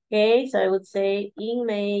 Okay, so I would say in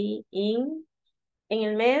May, en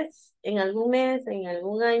el mes, en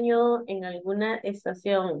algún año, en alguna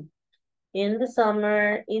estación. In the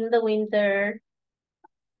summer, in the winter,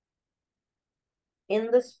 in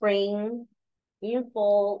the spring, in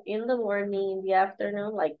fall, in the morning, in the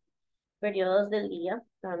afternoon, like periodos del día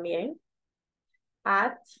también.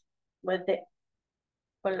 At, with the,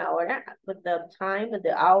 con la hora, with the time, with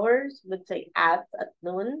the hours, would say at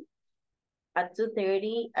noon, at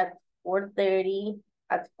 2:30, at 4:30,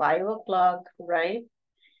 at 5 o'clock, right?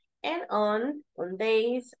 And on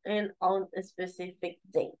days and on specific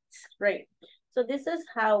dates, right? So this is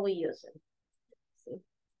how we use it. See?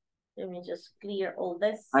 Let me just clear all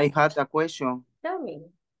this. I had a question. Tell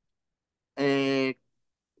me.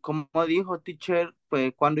 Como dijo teacher,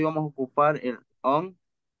 pues, ¿cuándo íbamos a ocupar el on?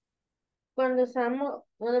 Cuando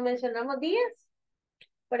mencionamos días,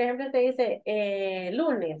 por ejemplo, te dice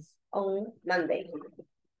lunes, on Monday,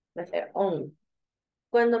 va a ser on.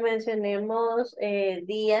 Cuando mencionemos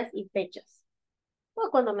días y fechas, o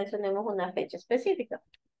cuando mencionemos una fecha específica.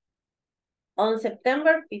 On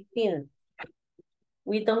September 15th,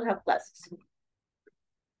 we don't have classes.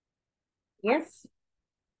 Yes?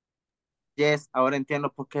 Yes, ahora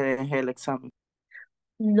entiendo por qué dejé el examen.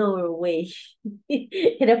 No way.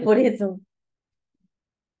 Era por eso.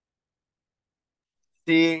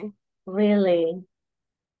 Sí. Really.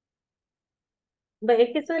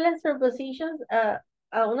 Es que eso de las prepositions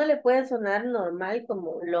a uno le puede sonar normal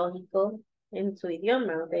como lógico en su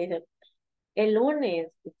idioma. Te dice, el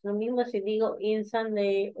lunes, es lo mismo si digo in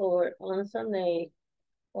Sunday or on Sunday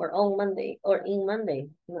or on Monday or in Monday.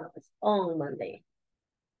 No, es on Monday.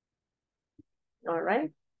 All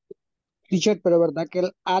right. Teacher, pero ¿verdad que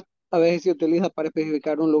el at a veces se utiliza para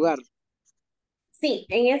especificar un lugar? Sí,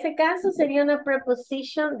 en ese caso sería una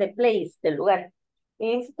preposition de place, del lugar.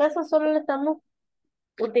 En ese caso solo lo estamos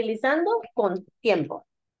utilizando con tiempo.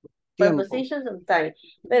 Tiempo. Prepositions of time.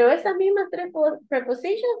 Pero esas mismas tres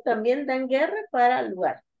prepositions también dan guerra para el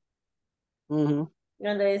lugar. Ujú.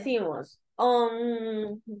 Donde decimos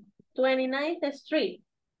on 29th Street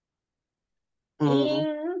Ujú.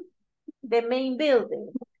 in the main building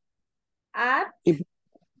at Y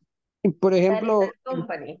por that ejemplo,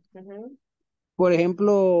 company. Ujú. por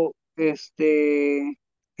ejemplo,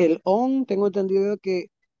 el on, tengo entendido que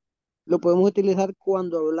lo podemos utilizar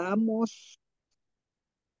cuando hablamos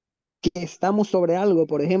que estamos sobre algo.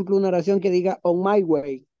 Por ejemplo, una oración que diga on my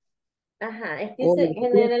way. Ajá, es que O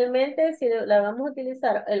generalmente si la vamos a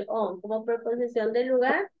utilizar el on como preposición de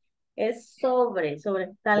lugar, es sobre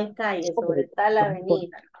tal calle, sobre tal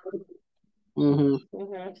avenida, Ujú.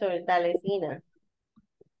 sobre tal esquina.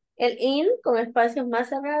 El in con espacios más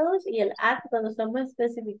cerrados y el at cuando estamos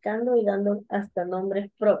especificando y dando hasta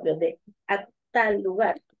nombres propios de a tal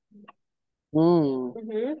lugar. Mm,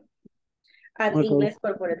 Ujú. At ok. inglés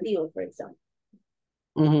corporativo, por ejemplo.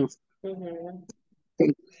 Ujú.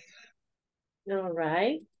 Sí. All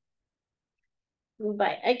right.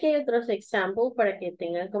 Bye. Aquí hay otros ejemplos para que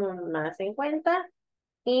tengan como más en cuenta.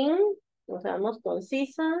 In, usamos con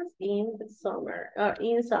seasons, in summer, or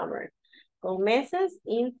in summer. Con meses,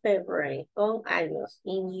 in February. Con años,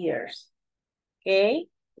 in years. Ok,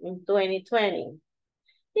 in 2020.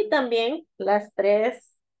 Y también las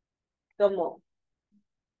tres como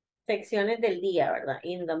secciones del día, ¿verdad?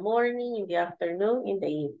 In the morning, in the afternoon, in the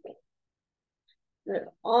evening.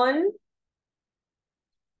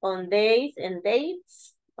 On days and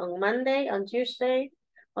dates, on Monday, on Tuesday,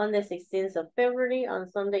 on the 16th of February, on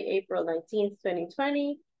Sunday, April 19th,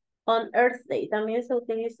 2020, on Earth Day. También se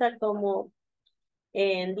utiliza como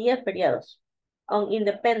en días feriados, on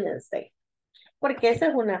Independence Day, porque esa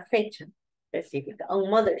es una fecha específica, on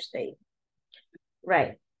Mother's Day.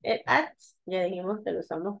 Right. At, ya dijimos que lo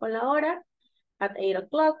usamos con la hora, at 8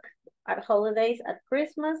 o'clock, at holidays, at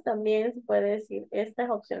Christmas, también se puede decir, esta es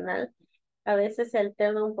opcional. A veces se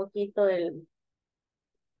alterna un poquito el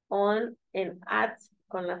on and at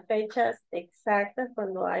con las fechas exactas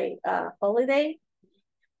cuando hay holiday.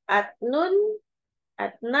 At noon,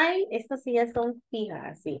 at night, estas sí ya son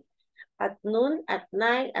fijas, sí. At noon, at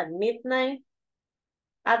night, at midnight.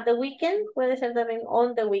 At the weekend, puede ser también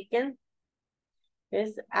on the weekend.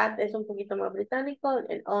 At es un poquito más británico,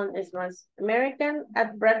 el on es más American.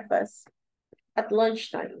 At breakfast, at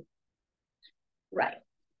lunchtime. Right.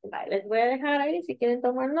 Vale, les voy a dejar ahí si quieren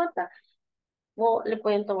tomar nota o le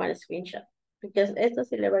pueden tomar screenshot. Porque esto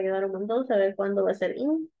sí le va a ayudar un montón saber cuándo va a ser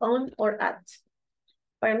in, on or at.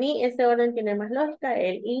 Para mí, este orden tiene más lógica.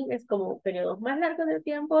 El in es como periodos más largos de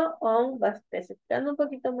tiempo, on va especificando un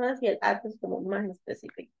poquito más y el at es como más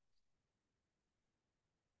específico.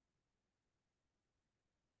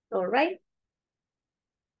 All right.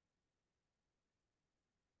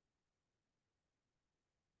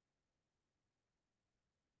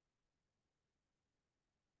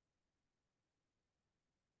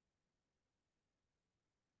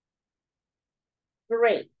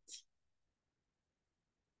 Great.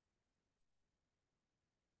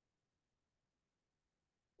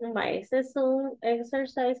 Este es un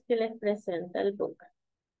exercise que les presenta el book.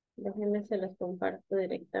 Déjenme se los comparto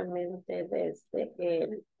directamente desde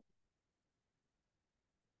el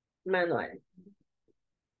manual.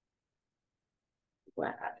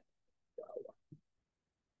 Wow.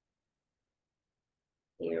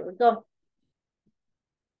 Here we go.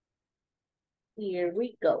 Here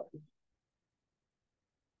we go.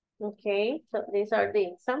 Okay, so these are the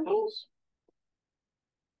examples.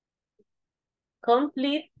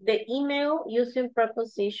 Complete the email using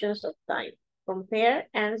prepositions of time. Compare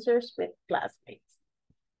answers with classmates.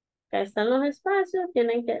 Acá están los espacios,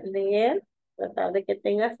 tienen que leer, tratar de que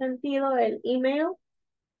tenga sentido el email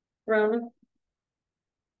from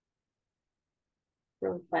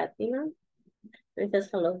from Fatima. It says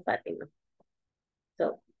hello, Fatima.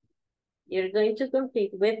 So you're going to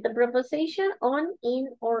complete with the preposition on, in,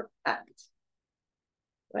 or at.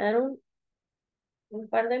 Bueno, un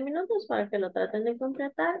par de minutos para que lo traten de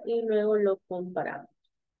completar y luego lo comparamos.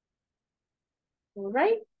 All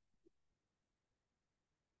right?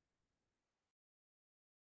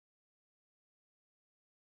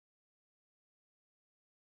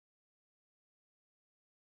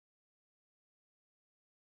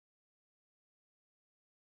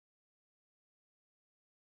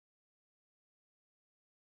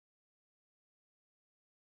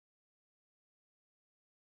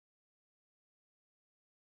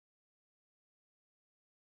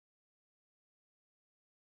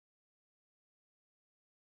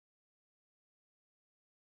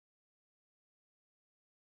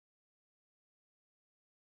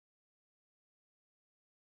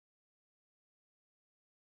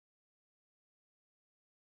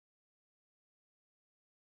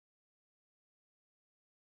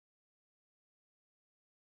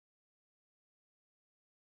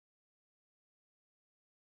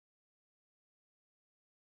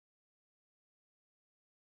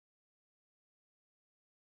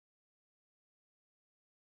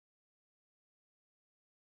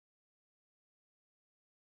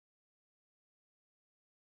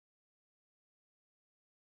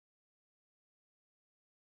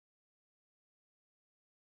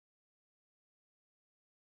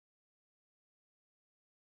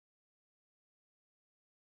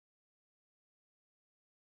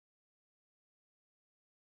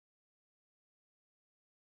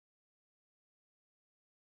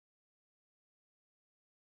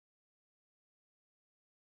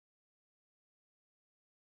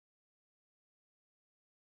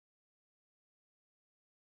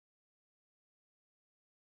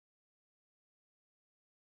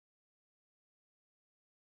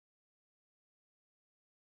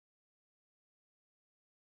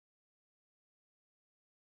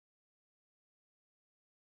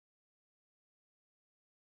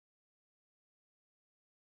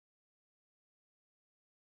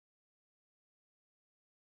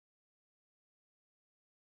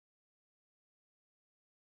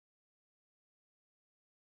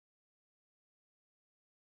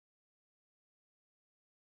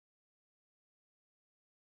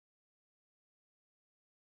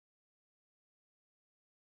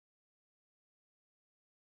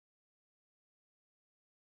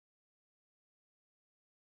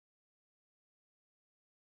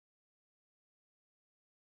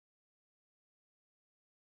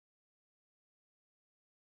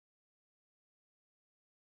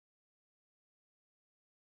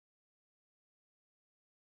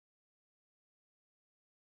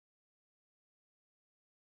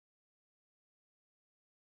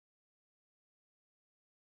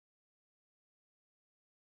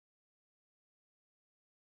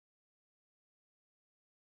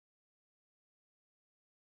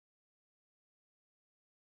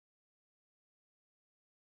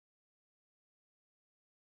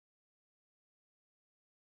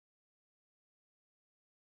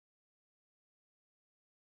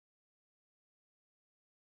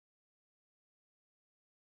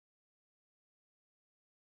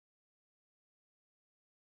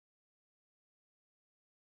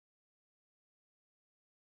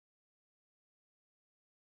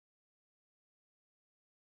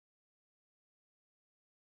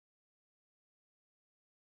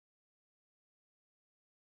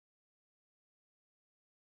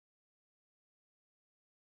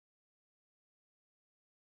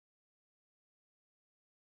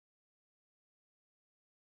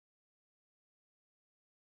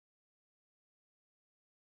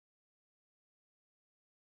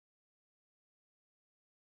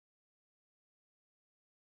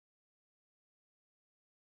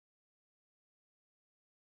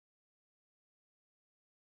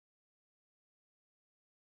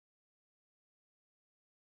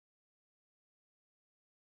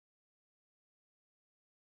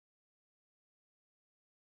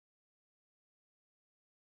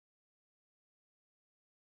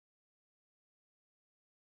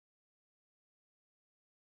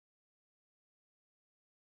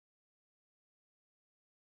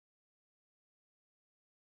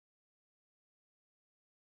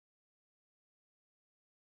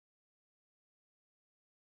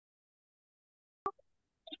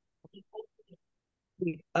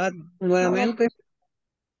 Nuevamente.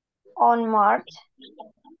 On March.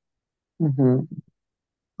 Ujú.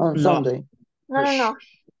 On No. Sunday. No.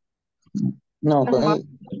 No, En Mar-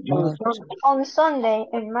 on On Sunday.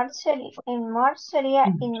 En March sería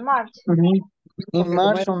in March. Ujú. In Porque como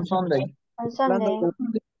March era, on Sunday. On Landed Sunday. on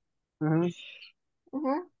Sunday. Ajá.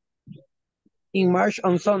 Mhm. In March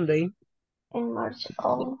on Sunday. En March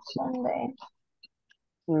on Sunday.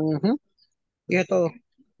 Ujú. Y es todo.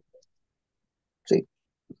 Sí.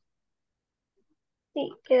 Sí,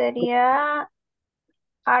 quedaría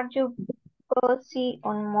Are you busy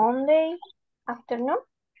on Monday afternoon?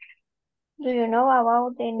 Do you know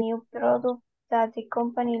about the new product that the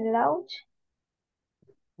company launched?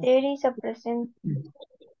 There is a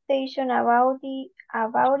presentation about it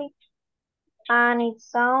and it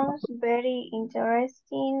sounds very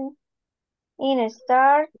interesting. In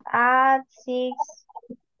start at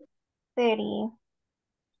 6:30.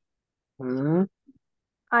 Ujú.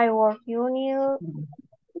 I work until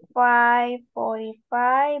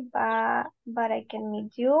 5:45, but I can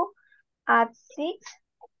meet you at 6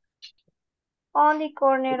 on the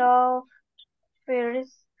corner of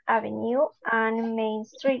First Avenue and Main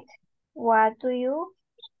Street. What do you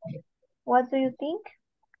think?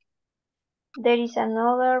 There is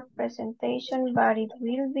another presentation, but it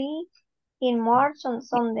will be in March on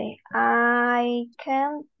Sunday. I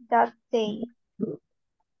can't that day.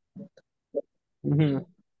 Ujú.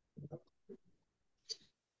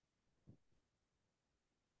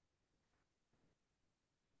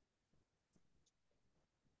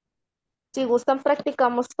 Si gustan,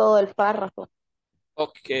 practicamos todo el párrafo.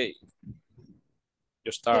 Okay,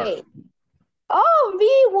 you start. Okay. Oh,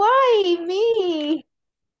 me, why me?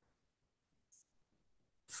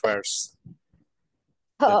 First.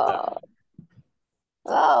 Oh,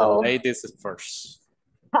 The oh. ladies first.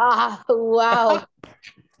 Ah, wow.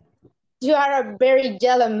 You are a very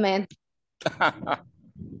gentleman.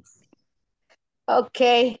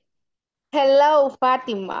 Okay. Hello,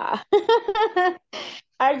 Fatima.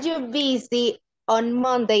 Are you busy on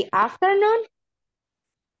Monday afternoon?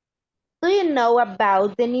 Do you know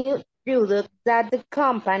about the new product that the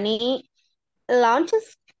company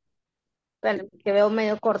launches? Bueno, que veo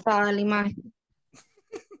medio cortada la imagen.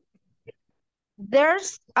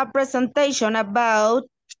 There's a presentation about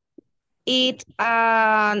it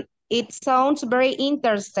and it sounds very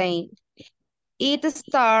interesting. It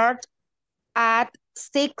starts at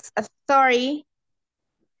 6:30.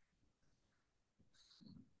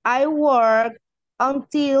 I work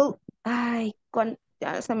until, ya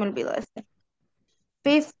se me olvidó este.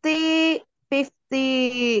 50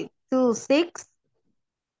 to 6.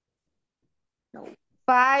 No,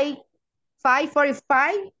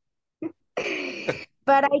 5:45.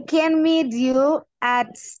 But I can meet you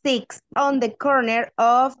at 6 on the corner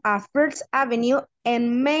of First Avenue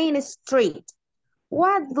and Main Street.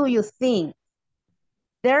 What do you think?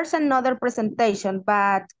 There's another presentation,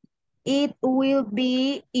 but it will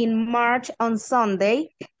be in March on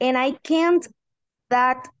Sunday, and I can't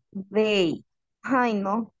that day. Ay,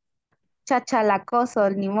 no. Chachalacoso,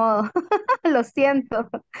 ni modo. Lo siento.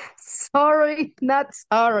 Sorry, not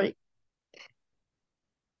sorry.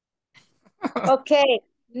 Okay,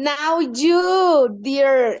 now you,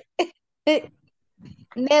 dear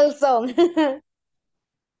Nelson.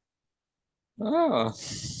 Oh,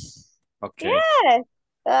 okay.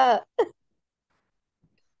 Yes.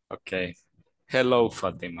 Okay. Hello,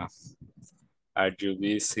 Fatima. Are you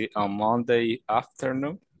busy on Monday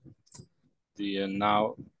afternoon? Do you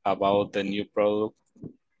know about the new product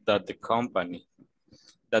that the company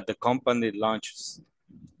launches?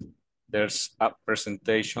 There's a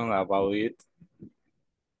presentation about it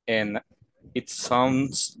and it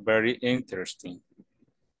sounds very interesting.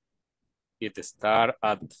 It starts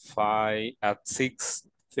at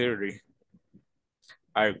 6:30.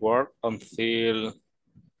 I work until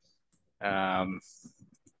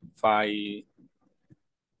 5.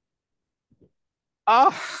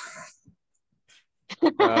 Ah.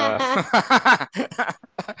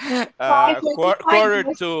 Quarter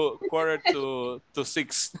to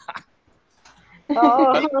 6.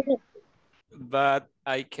 Oh. But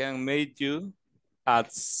I can meet you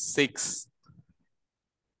at 6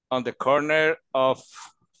 on the corner of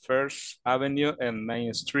First Avenue and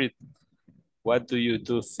Main Street. What do you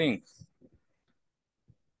think?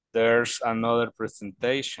 There's another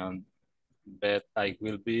presentation, but I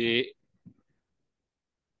will be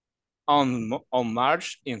on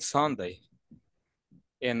March in Sunday,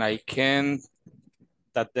 and I can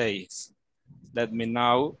that days. Let me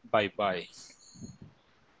know. Bye.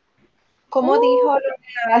 ¿Cómo dijo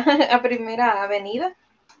la primera avenida?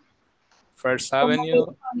 First ¿Cómo Avenue.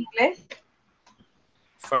 dijo en inglés?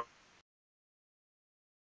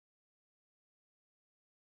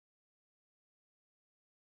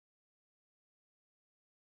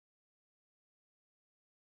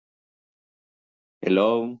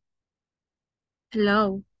 Hello.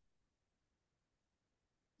 Hello.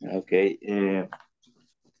 Ok.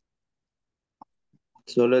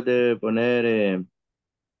 Solo debe poner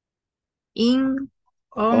In,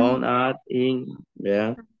 on, on, at, in,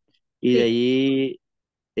 ¿verdad? Y de sí, allí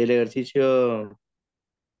el ejercicio,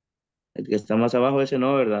 el que está más abajo, ese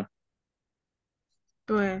no, ¿verdad?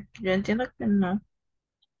 pues yo entiendo que no.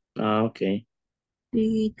 Ah, ok.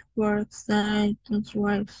 Did work site,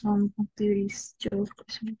 transcribe some activities, just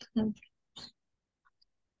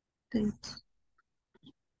dates.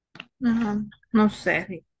 Ajá, no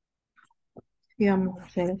sé si vamos a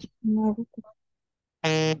hacer eso. No,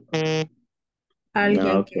 Ah,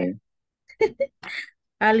 alguien ok. que,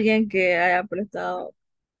 alguien que haya prestado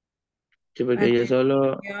Sí, porque yo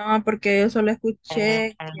solo, atención, porque yo solo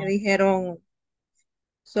escuché que dijeron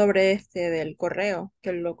sobre este del correo,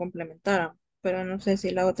 que lo complementaran, pero no sé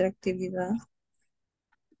si la otra actividad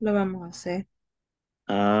lo vamos a hacer.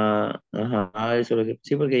 ajá, eso es lo que,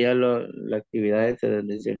 sí, porque ya la actividad esta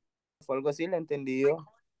Fue algo así, la entendí yo.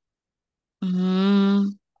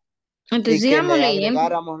 Mm, entonces Y que sigamos le leyendo.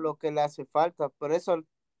 agregáramos lo que le hace falta. Por eso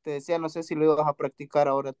te decía, no sé si lo ibas a practicar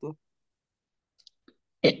ahora tú.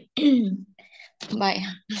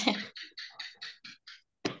 Vaya,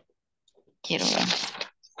 quiero ver.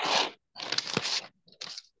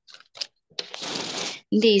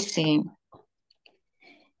 Dice,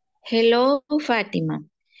 hello Fatima,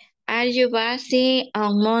 are you busy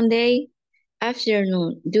on Monday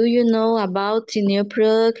afternoon? Do you know about the new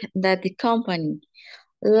product that the company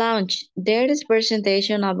launched? There is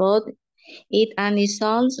presentation about it and it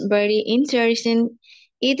sounds very interesting.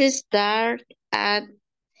 It starts at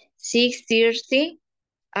 6:30.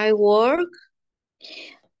 I work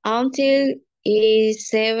until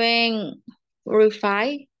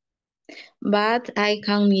 7:45, but I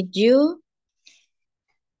can meet you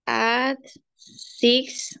at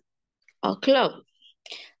 6 o'clock.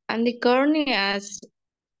 On the corner at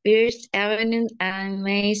First Avenue and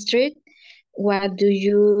Main Street. What do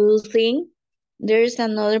you think? There's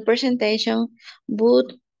another presentation, but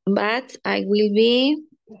I will be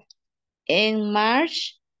in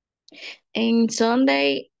March and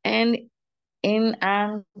Sunday and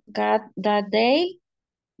got that day,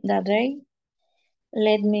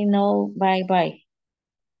 let me know. Bye bye.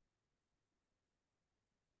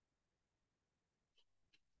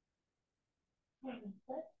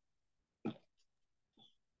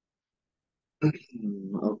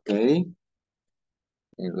 Okay.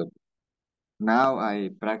 Good. Now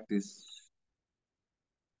I practice.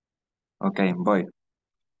 Okay, boy.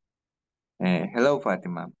 Hello,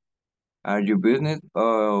 Fatima. Are you business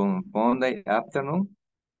on Monday afternoon?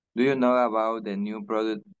 Do you know about the new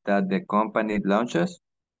product that the company launches?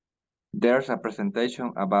 There's a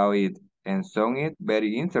presentation about it and sound it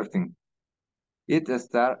very interesting. It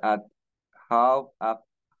starts at half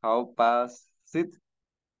past 6.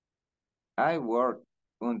 I work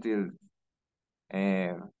until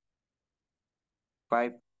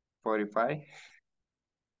 5:45,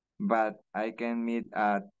 but I can meet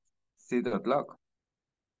at 6 o'clock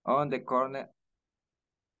on the corner.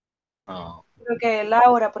 Creo que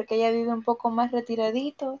Laura, porque ella vive un poco más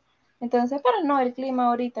retiradito. Entonces, pero no, el clima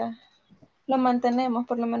ahorita lo mantenemos,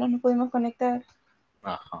 por lo menos nos pudimos conectar.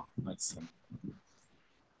 Ajá, excelente.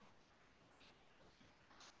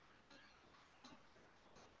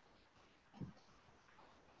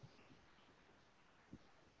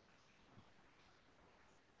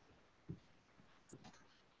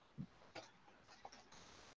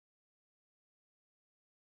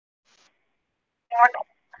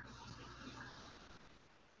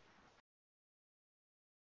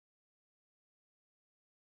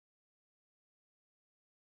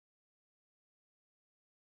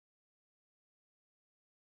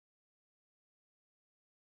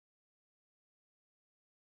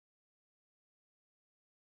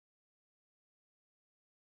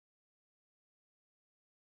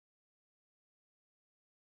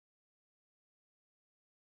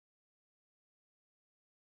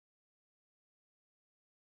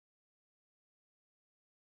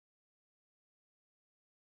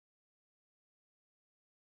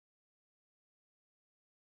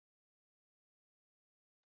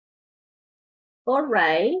 All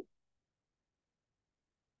right.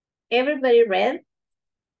 Everybody read?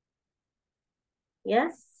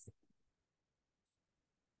 Yes?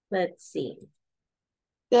 Let's see.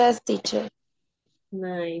 Yes, teacher.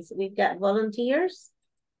 Nice. We got volunteers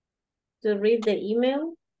to read the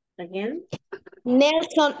email again.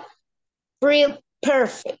 Nelson, real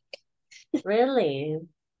perfect. Really?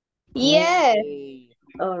 Yes.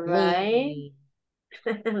 All right.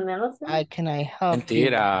 Nelson? How can I help you?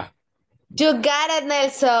 Mentira. You got it,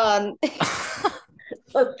 Nelson.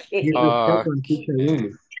 Okay. Está con teacher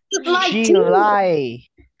Ingles. Like She two. lie.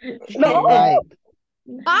 She No, lied.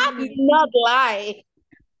 I did not lie.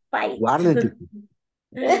 Fight. Guárdate.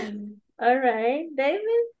 All right,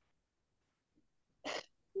 David.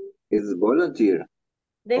 Is volunteer or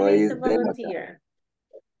David is is a Democrat? volunteer.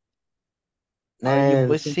 Are you Man,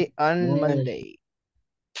 busy on man. Monday?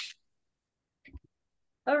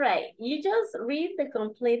 All right, you just read the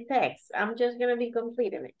complete text. I'm just gonna be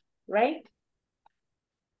completing it, right?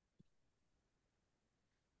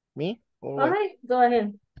 Me? Or All what? right, go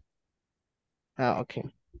ahead. Okay.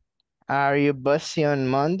 Are you busy on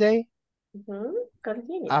Monday?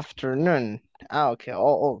 Continue. Afternoon. Okay.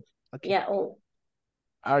 Oh. Okay. Yeah, oh.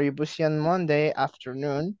 Are you busy on Monday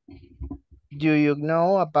afternoon? Do you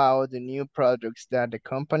know about the new products that the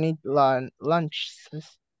company launches?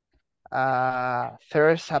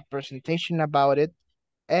 There's a presentation about it,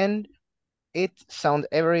 and it sounds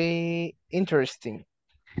very interesting.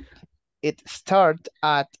 It starts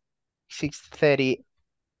at 6:30.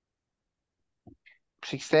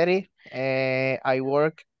 6:30. I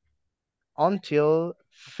work until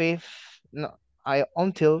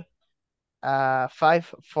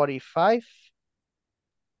 5:45.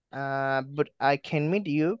 But I can meet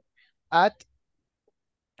you at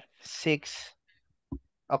 6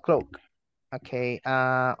 o'clock. Okay.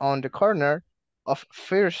 On the corner of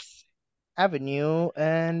First Avenue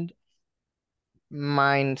and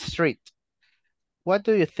Main Street. What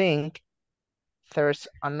do you think? There's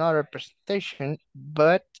another presentation,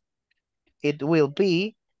 but it will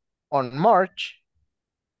be on March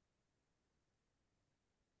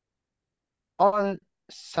on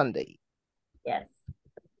Sunday. Yes.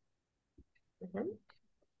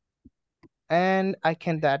 And I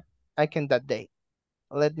can that day.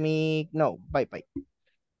 Let me know. Bye.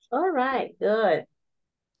 All right, good.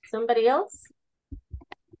 Somebody else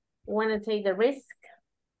want to take the risk?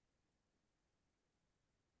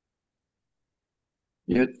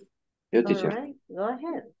 You All teacher. right, go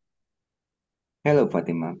ahead. Hello,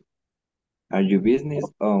 Fatima. Are you business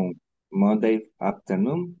on Monday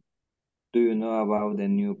afternoon? Do you know about the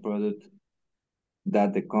new product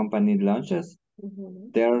that the company launches?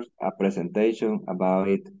 There's a presentation about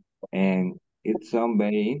it, and it sounds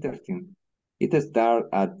very interesting. It starts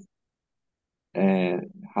at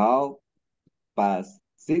half past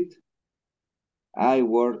 6. I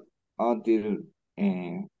work until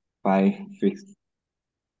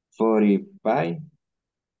 5:45,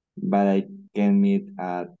 but I can meet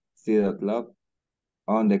at 6 o'clock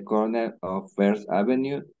on the corner of First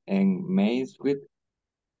Avenue and Main Street.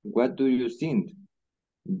 What do you think?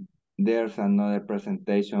 There's another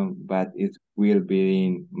presentation, but it will be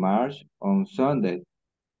in March on Sunday,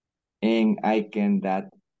 and I can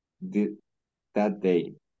that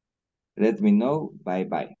day. Let me know.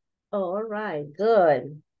 Bye. All right,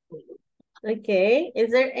 good. Okay,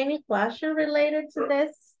 is there any question related to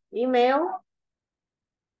this email?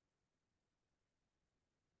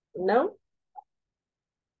 No?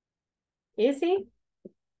 Easy?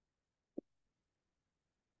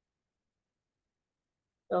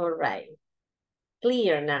 All right,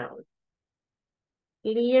 clear now.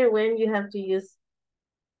 Clear when you have to use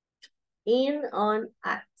in, on,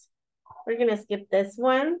 at. We're gonna skip this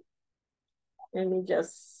one. Let me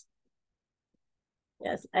just,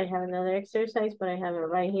 yes, I have another exercise, but I have it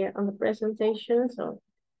right here on the presentation. So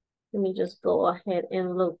let me just go ahead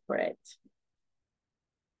and look for it.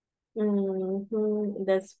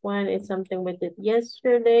 This one is something we did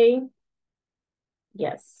yesterday.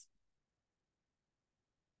 Yes.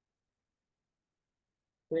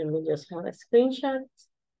 Let me just have a screenshot.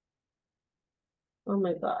 Oh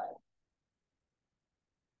my God.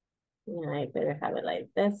 Yeah, I better have it like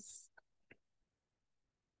this.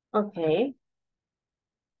 Okay.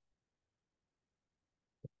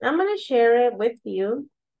 I'm gonna share it with you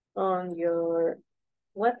on your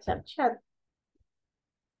WhatsApp chat.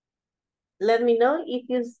 Let me know if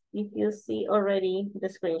you see already the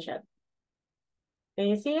screenshot. Can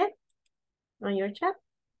you see it on your chat?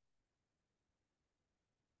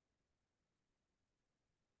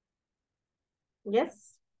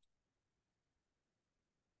 Yes.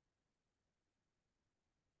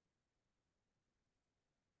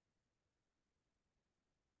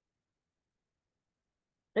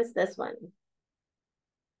 It's this one.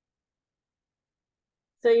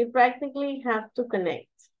 So you practically have to connect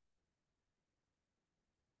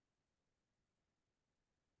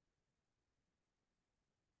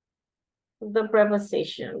the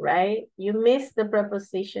preposition, right? You missed the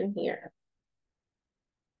preposition here.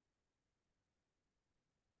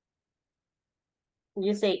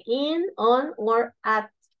 You say in, on, or at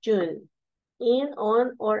June. In,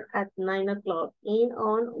 on, or at 9 o'clock. In,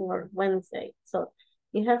 on, or Wednesday. So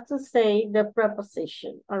You have to say the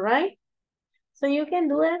preposition, all right? So you can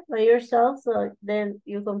do it by yourself, so then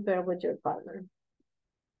you compare with your partner.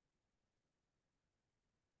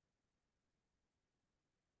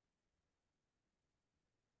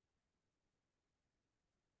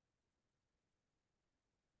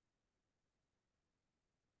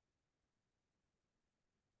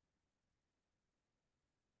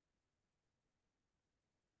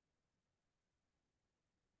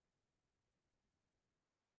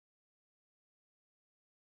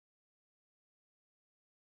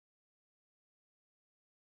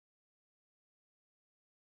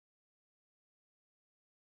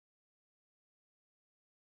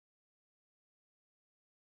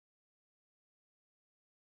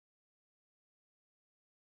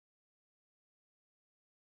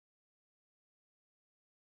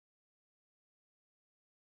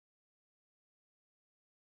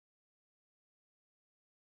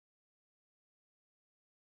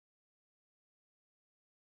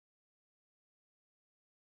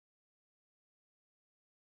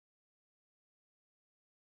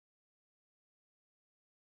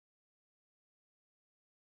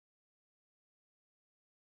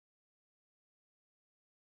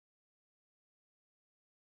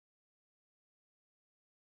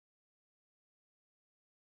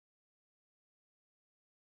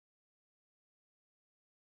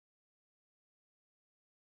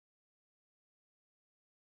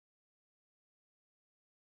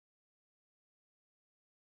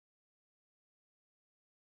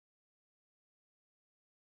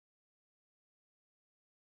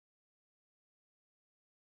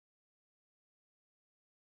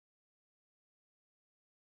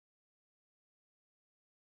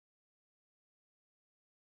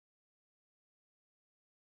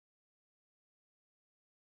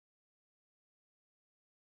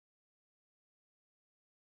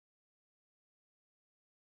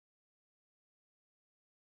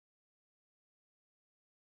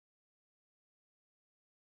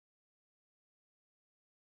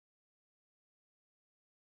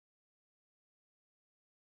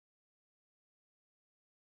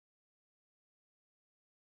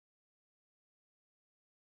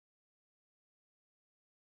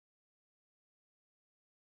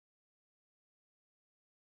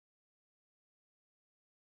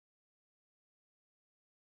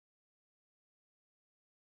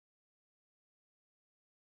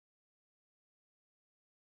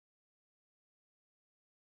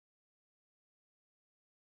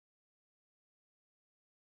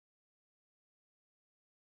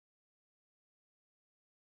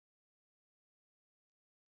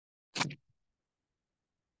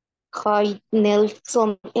 Hi,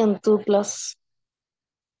 Nelson and Douglas.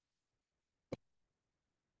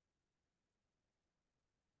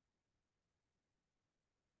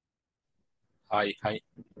 Hi, hi.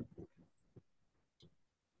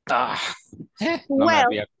 Ah, no me Well,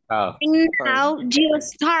 había gustado. now you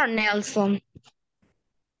start, Nelson.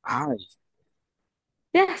 Ay,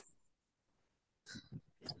 Yes.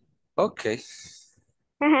 okay.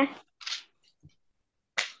 Uh-huh.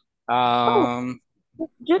 Um,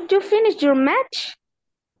 You finished your match?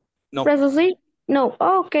 no, Preposition? No.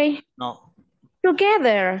 Okay. no.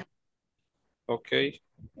 Together. Okay.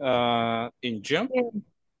 In June, Yeah.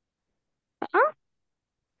 Uh-huh.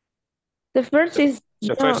 The first the, is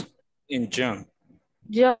the John. first in June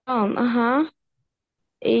John. Uh-huh.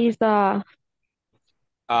 Is at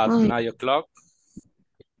oh, 9 o'clock.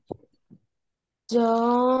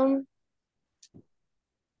 John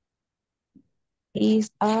is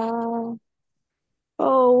oh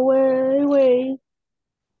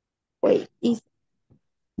wait is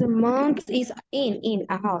the month is in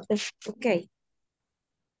that's okay.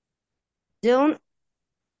 John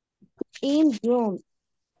in June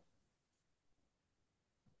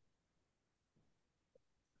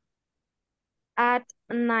at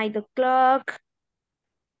 9 o'clock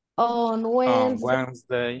on On Wednesday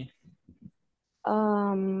Wednesday,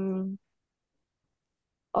 um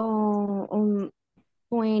on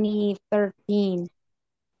 2013.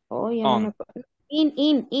 Oh, ya no me on. acuerdo.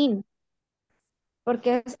 In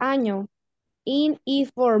porque es año. In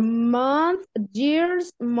is for month,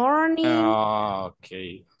 years, morning.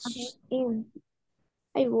 Okay. In.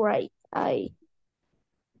 I write. I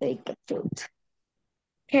take a fruit.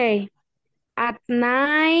 Okay. At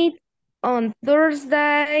night on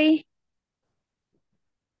Thursday.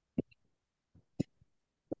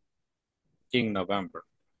 In November.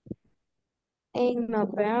 In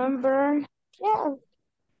November. Yeah.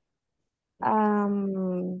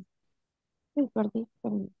 Ay, perdí.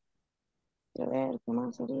 A ver, ¿qué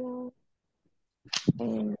más sería?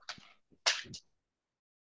 Eh,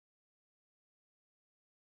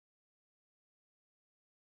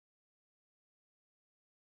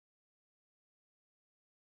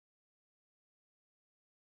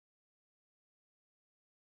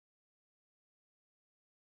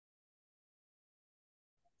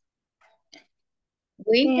 In,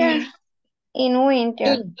 Winter. in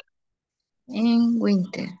winter. In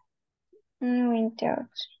winter. In winter.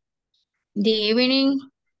 The evening.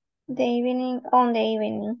 The evening. On the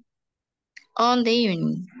evening. On the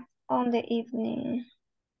evening. On the evening.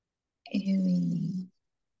 Evening.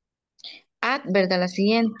 At, ¿verdad? La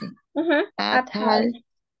siguiente. At At half.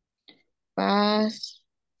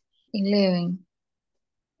 11:30.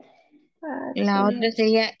 La In. otra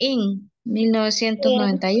sería in,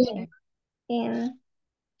 1991. In.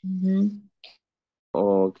 Ujú.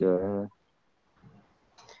 Ok.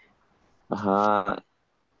 Ajá.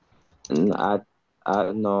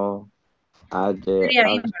 At, no. At the, Sería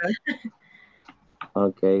in, ¿verdad?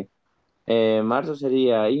 ok. Marzo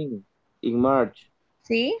sería in March.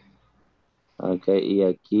 Sí. Ok, y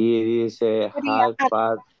aquí dice Sería half at.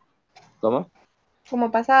 past, ¿cómo?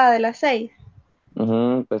 Como pasada de las 6.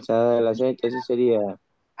 Ujú, pensada de la C, entonces sería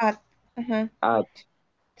At. Ajá. at,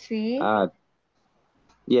 Sí. at.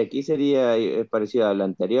 Y aquí sería parecido a lo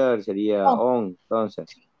anterior, sería Oh. on,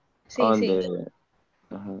 entonces, Sí, on sí. the,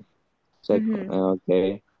 ajá, Ujú.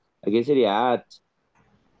 ok. Aquí sería at,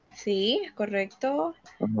 Sí, es correcto.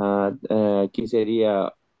 ajá, aquí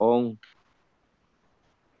sería on,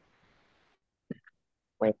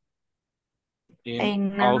 In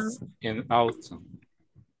And out, now, in out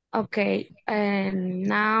okay, and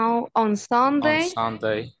now on on Sunday,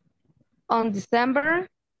 Sunday. on December,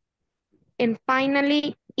 and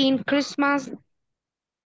finally in Christmas.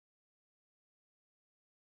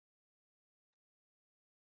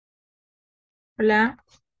 Hola.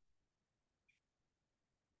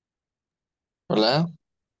 Hola,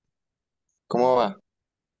 ¿cómo va?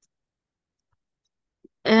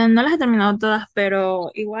 No las he terminado todas,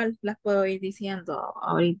 pero igual las puedo ir diciendo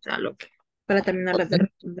ahorita para terminarlas de Ok,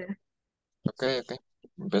 responder. ok.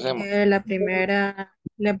 Empecemos. La primera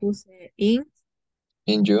le puse In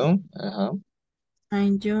June, ajá,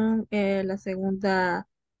 in June. La segunda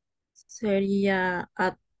sería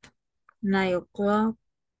at 9 o'clock.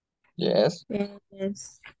 yes.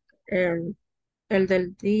 Es el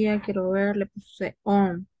del día, quiero ver, le puse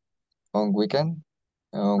On weekend,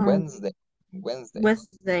 on on Wednesday, Wednesday.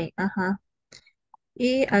 Wednesday, ajá.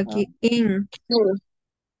 Y Ajá. aquí in.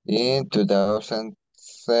 In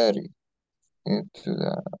 2030, into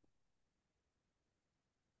the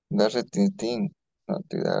 17, not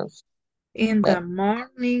 2000. In Yeah, the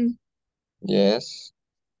morning, yes.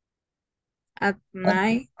 at At,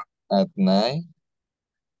 night, at night,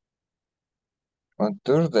 on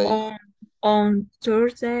Thursday, on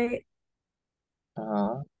Thursday,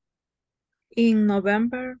 ajá, in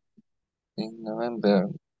November. in November.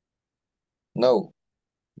 No,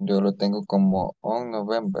 yo lo tengo como on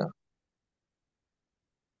November.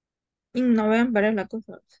 In November es la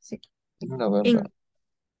cosa, sí. In November. In,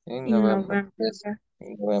 In in November. November. Yes,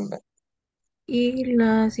 in November. Y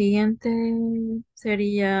la siguiente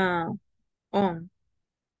sería on.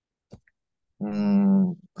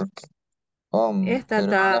 Porque on, Esta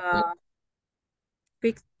pero es una está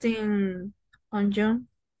 15 on June,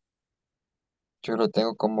 yo lo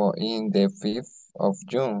tengo como in the 5th of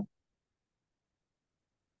June.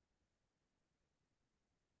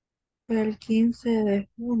 el 15 de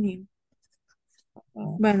junio.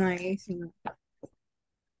 Ujú. Bueno, ahí sí no.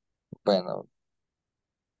 Bueno,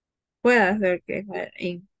 Puede ser que sea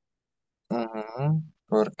in.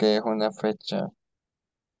 porque es una fecha.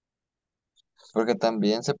 Porque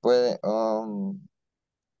también se puede,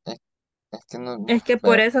 es, es que no, Es que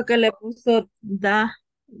por vea, eso que le puso da,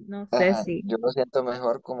 no sé ajá, si, yo lo siento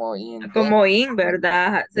mejor como in the, como in,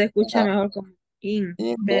 ¿verdad? Se escucha ajá, mejor como in,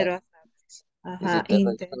 in the. pero, Y si ajá, te in.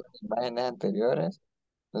 revisas las imágenes anteriores,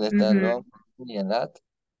 donde está el Ujú. on y el at,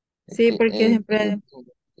 Sí, que porque siempre,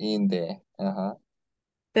 in the, ajá,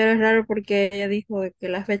 pero es raro porque ella dijo de que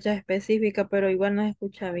la fecha es específica, pero igual no se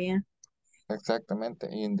escucha bien. exactamente,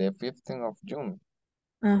 in the 15th of June.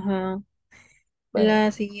 Ajá. Bueno,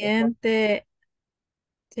 La siguiente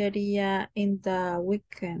sería in the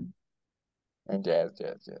weekend, yes,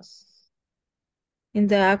 yes, yes, in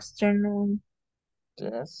the afternoon,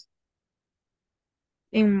 yes,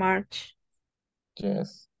 in March,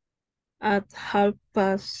 yes, at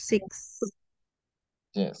 6:30.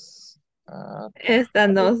 yes. Ah, Esta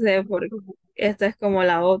no sé porque esta es como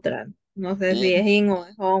la otra. No sé si in, es in o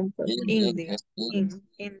es home, pues in, es in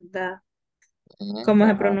the, in, ¿cómo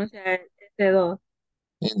se ajá, pronuncia este dos?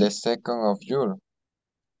 in the 2nd of June.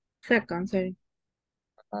 Second, sorry,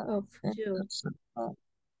 Ajá, of in the June. ah,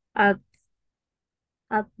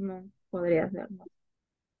 At, no, podría ser, ¿no?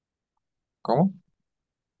 ¿Cómo?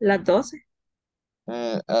 Las 12.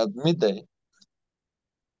 At midday,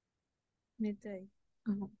 Midday.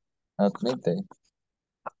 Ajá. at midday.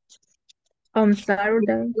 On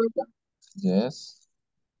Saturday. Yes.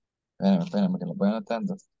 Espérame, que lo voy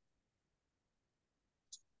anotando.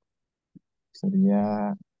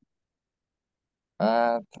 Sería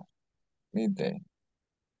at midday.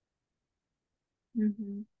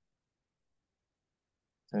 Ujú.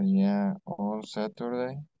 Sería on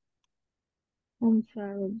Saturday. On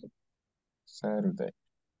Saturday. Saturday.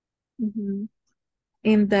 Ujú.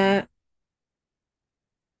 In the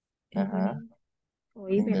Ajá. evening. O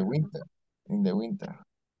In the evening. winter. In the winter.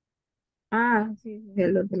 Ah, sí, sí,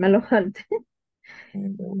 lo que me lo falta.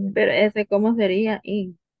 In the winter. Pero ese, ¿cómo sería?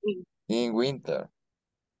 In winter.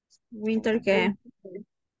 Winter, ¿qué?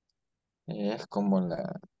 Es como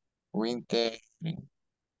la winter.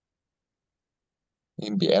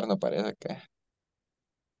 Invierno parece que.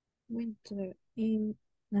 Winter,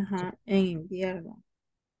 ajá, en invierno.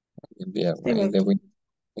 Invierno. Sí, In the porque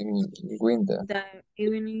in winter. the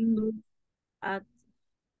evening at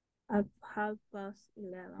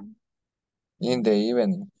 11:30. In the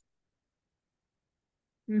evening.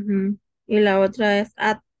 Ujú. Y la otra es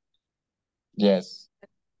at. Yes.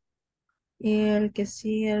 Y el que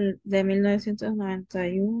sí, el de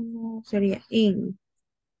 1991 sería in.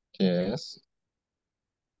 Yes.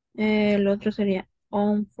 El otro sería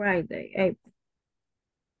on Friday.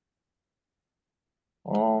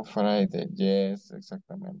 On Friday. Yes,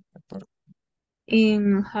 exactamente.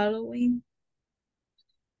 In Halloween.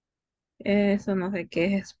 Eso no sé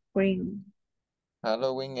qué es spring.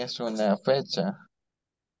 Halloween es una fecha.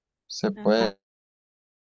 Se Ajá. puede.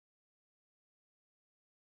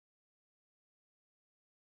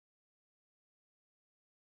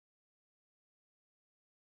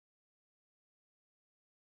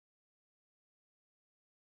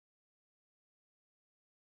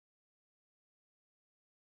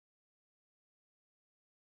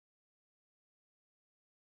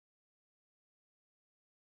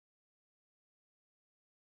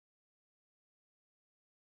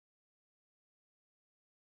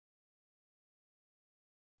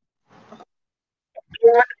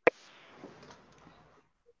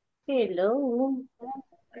 Hello.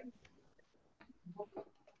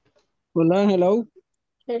 Hola, hello.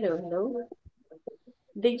 Hello, hello.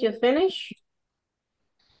 Did you finish?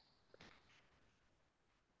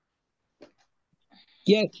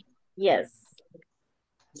 Yes. Yes.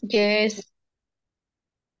 Yes.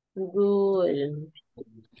 Good.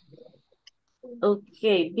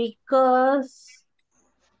 Okay, because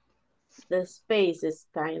the space is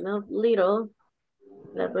kind of little,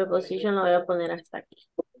 la preposición la voy a poner hasta aquí.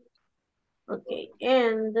 Okay,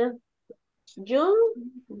 and June,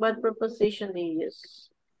 what preposition do you use?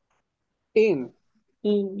 In.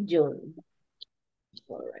 In June.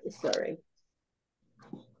 All right, sorry.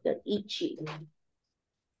 The itchy.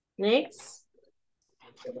 Next,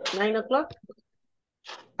 9 o'clock.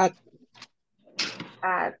 At.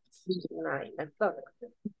 At 9 o'clock.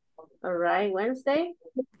 All right, Wednesday.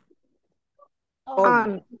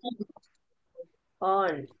 On.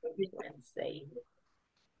 On Wednesday.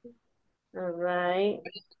 All right.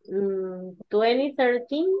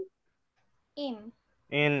 2013. In.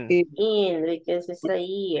 In. In, because it's a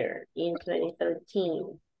year in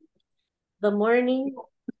 2013. The morning.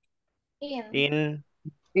 In. In.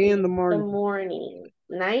 In the The morning. morning.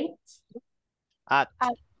 Night. At.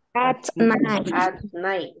 At night. At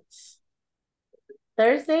night.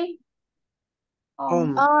 Thursday.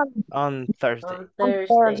 On. On Thursday. On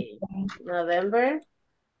Thursday. November.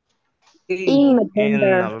 In In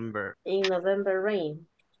November. November. In November rain.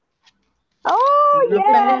 Oh,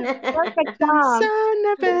 November. yes. Perfect time. So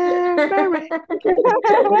November.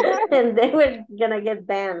 And they were gonna get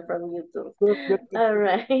banned from YouTube. All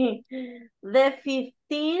right. The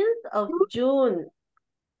 15th of June.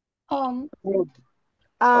 On.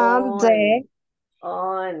 On the,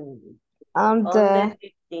 On on the the,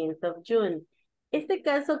 15th of June. Este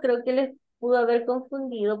caso creo que les pudo haber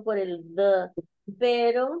confundido por el the,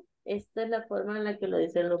 pero esta es la forma en la que lo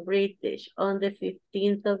dicen los British, on the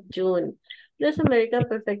 15th of June. Los Americanos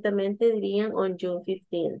perfectamente dirían on June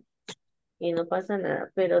 15th. Y no pasa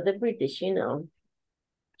nada, pero the British, you know.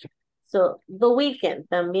 So, the weekend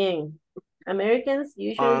también. Americans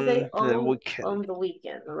usually say On the weekend. on the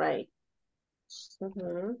weekend, right?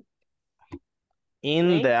 In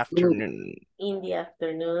the Next, afternoon. in the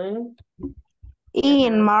afternoon.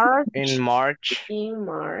 in March. In March. In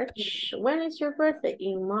March. When is your birthday?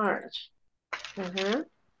 In March.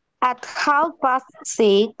 At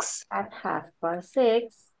 6:30. At 6:30.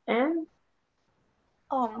 And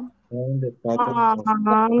On. On the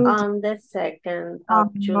on the 2nd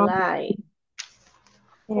of July.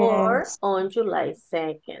 Or Yes. on July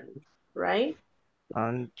 2nd, right?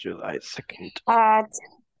 On July 2nd. At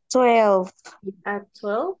 12. At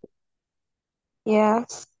 12?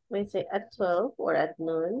 Yes. We say at 12 or at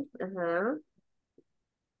noon.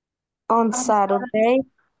 On Saturday.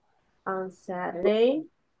 On Saturday.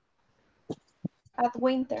 At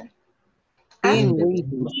winter. In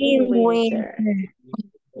In winter.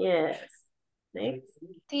 Yes. Next.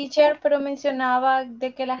 Teacher, pero mencionaba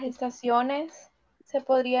de que las estaciones se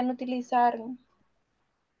podrían utilizar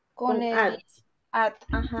con el at,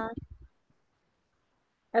 ajá.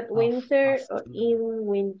 At winter or in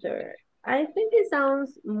winter. I think it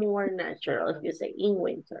sounds more natural if you say in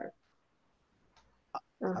winter.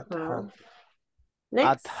 Next.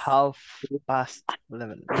 At half past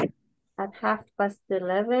 11. At half past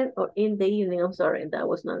 11 or in the evening. I'm sorry, that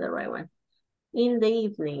was not the right one. In the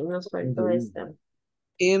evening. Nos faltó esta.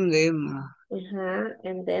 In the evening.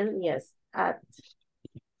 And then, yes, at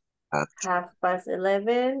half past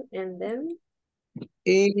 11 and then?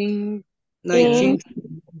 In 19.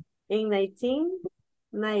 In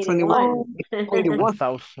 1991.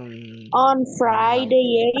 1000. On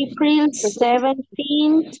Friday, April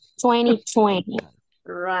 17th, 2020.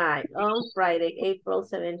 Right, on Friday, April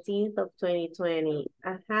 17th of 2020.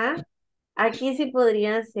 Aquí sí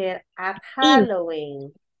podría ser at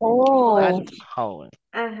Halloween. At Halloween.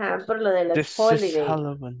 Por lo de los This holidays. is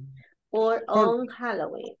Halloween. Or on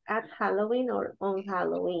Halloween. At Halloween or on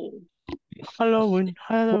Halloween. Halloween,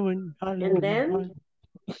 Halloween, Halloween. And then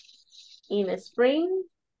in spring.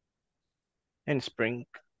 In spring.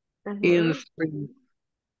 In spring.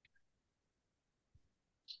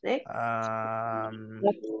 Next.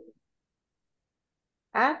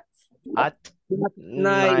 At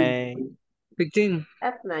 9:15.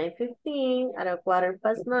 At 9:15. At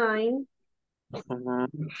 9:15.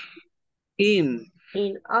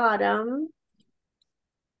 In autumn.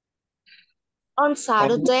 On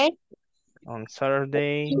Saturday. On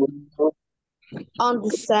Saturday. On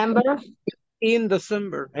December. In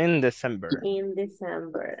December. In December. In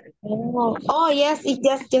December. Oh yes,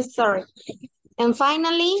 sorry. And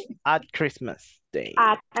finally. At Christmas Day.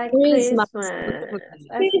 At Christmas. At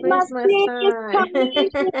Christmas time.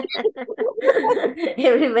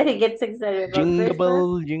 Everybody gets excited about Jingle Christmas.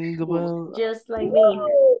 bell, jingle bell. Just like me.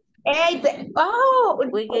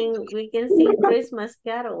 We can sing Christmas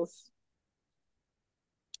carols.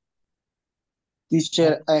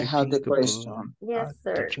 Teacher, I have the question. Yes,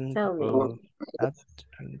 sir. Tell me.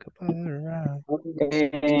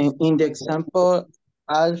 In the example,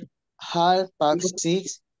 half past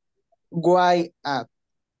 6, why at?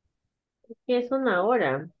 ¿Qué es una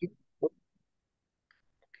hora?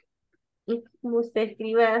 Y como usted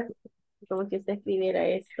escriba, como si usted escribiera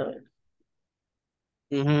esto.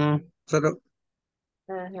 Solo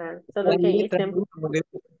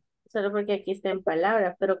Solo porque aquí está en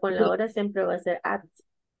palabras, pero con la hora siempre va a ser at.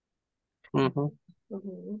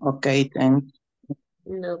 Okay, thanks.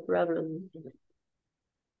 No problem.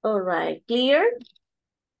 All right, clear?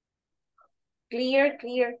 Clear?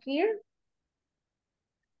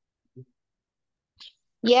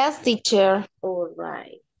 Yes, teacher. All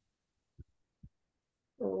right.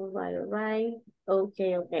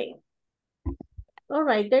 Okay. All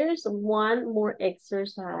right, there's one more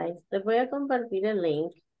exercise. Les voy a compartir el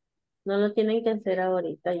link. No lo tienen que hacer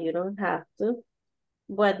ahorita. You don't have to.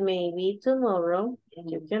 But maybe tomorrow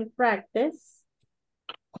you can practice.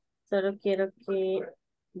 Solo quiero que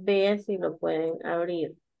vean si lo pueden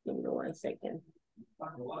abrir. Give me 1 second.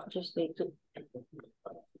 Just need to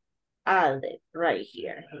add it right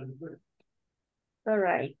here. All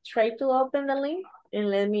right, try to open the link and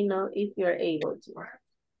let me know if you're able to.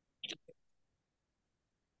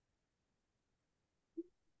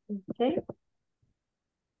 Okay.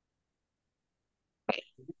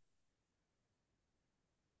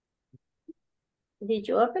 Did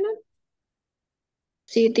you open it?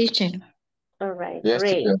 Sí, teacher. All right, Yes,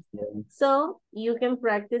 great. teacher. So you can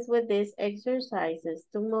practice with these exercises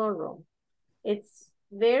tomorrow. It's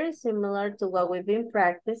very similar to what we've been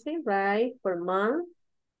practicing, right? For months,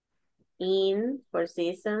 in, for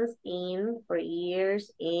seasons, in, for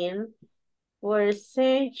years, in, for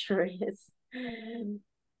centuries,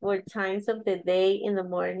 for times of the day, in the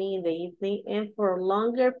morning, in the evening, and for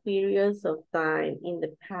longer periods of time, in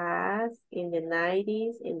the past, in the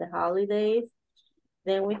 90s, in the holidays.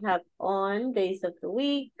 Then we have on days of the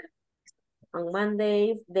week, on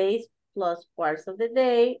Mondays, days plus parts of the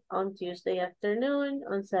day, on Tuesday afternoon,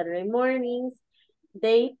 on Saturday mornings,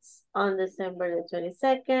 dates on December the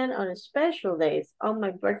 22nd, on special days, on my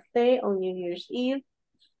birthday, on New Year's Eve,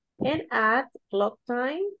 and at clock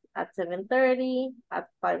time, at 7:30, at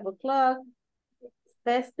 5 o'clock,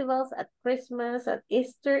 festivals, at Christmas, at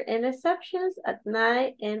Easter, and exceptions at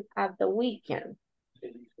night and at the weekend.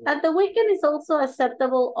 At the weekend is also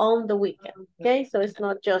acceptable on the weekend. Okay, so it's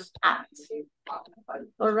not just at.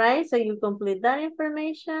 All right, so you complete that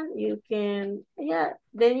information. You can, yeah,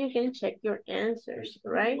 then you can check your answers,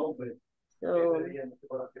 right? So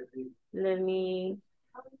let me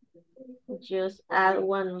just add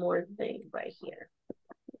one more thing right here.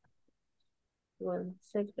 1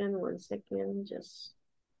 second, just,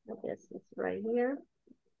 I guess it's right here.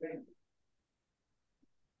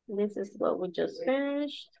 This is what we just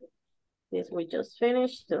finished. This we just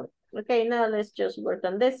finished too. Okay, now let's just work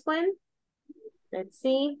on this one. Let's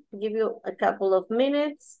see, give you a couple of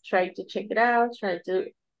minutes. Try to check it out. Try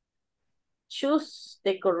to choose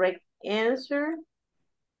the correct answer.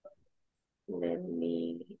 Let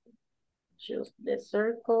me choose the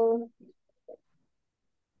circle.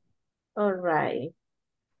 All right.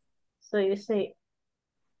 So you say,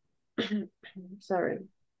 sorry.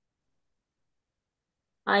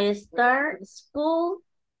 I start school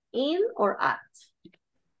in or at?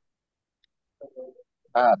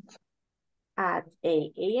 At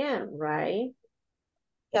 8 a.m., right?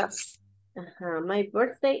 Yes. My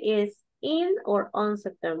birthday is in or on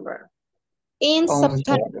September? In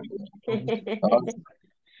September.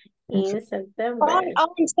 In September.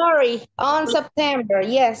 Sorry, on September,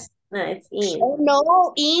 yes. No, it's in. Oh,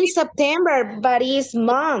 no, in September, but it's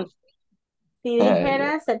month. Si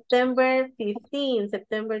dijera September 15,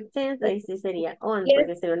 September 10th, ahí sí sería on,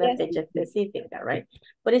 porque sería una fecha específica, right?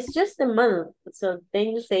 But it's just a month. So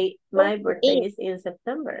then you say, my birthday is in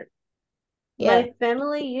September. Yeah. My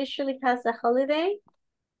family usually has a holiday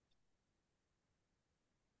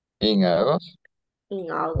In August. in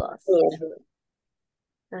August.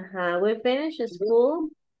 We finish school.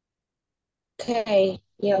 Okay,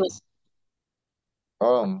 yes.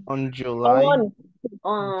 On July.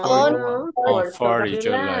 On 4th of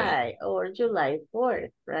July or July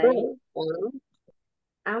 4th, right?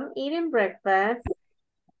 I'm eating breakfast.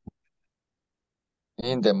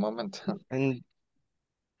 In the moment. And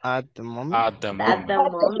at the moment. At the moment. At the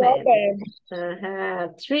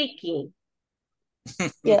moment. Tricky.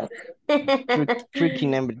 Yeah. Tricky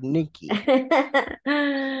number Nikki.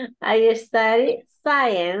 I study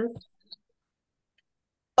science.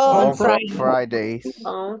 On Fridays.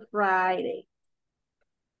 On Friday.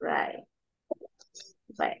 Right.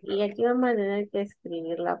 Y aquí vamos a tener que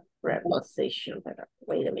escribir la preposition. Pero,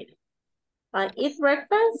 wait a minute. I eat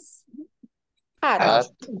breakfast At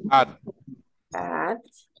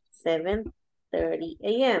 7:30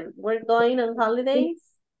 a.m. We're going on holidays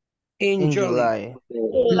In July.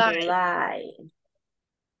 July.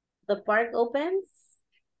 The park opens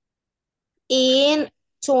in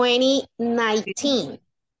 2019.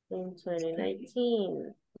 in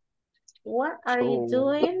 2019. What are you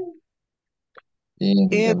doing? In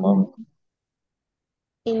the moment.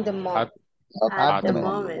 In the moment. At the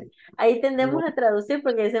moment. Ahí tendemos a traducir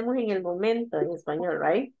porque decimos en el momento en español,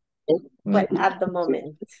 right? But at the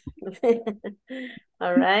moment.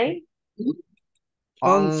 All right.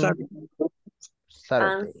 On Saturday.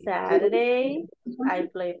 On Saturday, I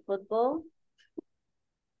play football.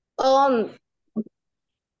 On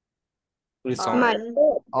My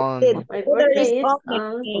birthday is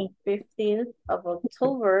on the 15th of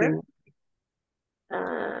October.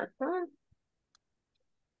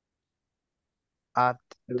 At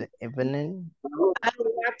the evening. I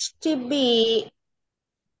watch TV.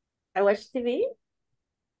 I watch TV?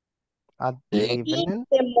 At the evening. In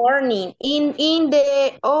the morning. In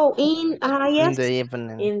the yes. In the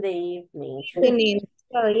evening. In the evening.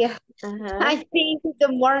 Oh yeah. I think in the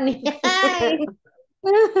morning.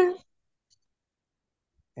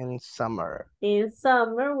 In summer. In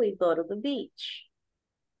summer, we go to the beach.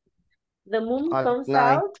 The moon At comes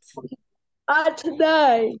night. out at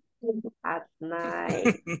night. At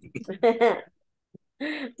night.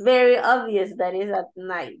 Very obvious that is at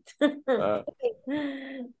night.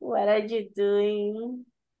 What are you doing?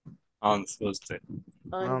 On Tuesday.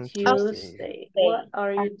 On Tuesday. What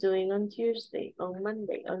are you doing on Tuesday? On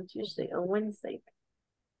Monday, on Tuesday, on Wednesday?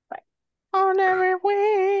 Bye. On every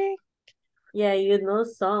week. Yeah, you know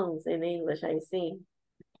songs in English, I see.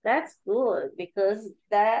 That's good because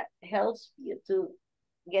that helps you to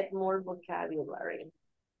get more vocabulary.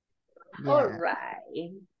 Yeah. All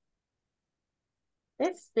right.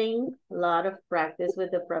 Let's think a lot of practice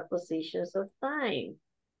with the prepositions of time.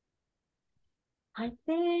 I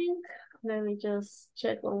think, let me just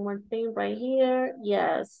check one more thing right here.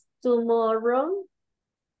 Yes, tomorrow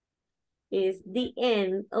is the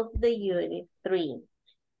end of the unit 3.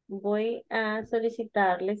 Voy a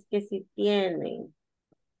solicitarles que si tienen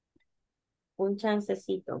un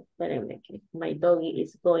chancecito, espérenme que my doggy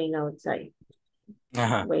is going outside.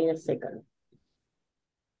 Wait a second.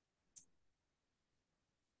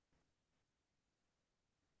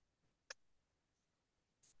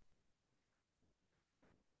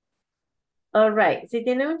 All right. Si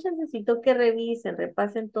tienen un chancecito que revisen,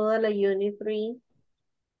 repasen toda la Unit 3,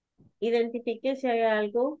 identifiquen si hay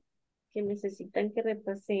algo que necesitan que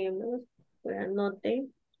repasemos, pues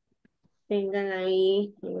anoten, tengan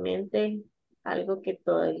ahí en mente algo que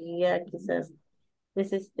todavía quizás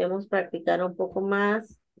necesitemos practicar un poco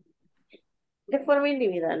más, de forma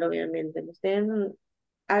individual, obviamente. Ustedes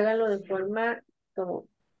háganlo de forma como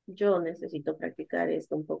yo necesito practicar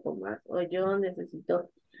esto un poco más, o yo necesito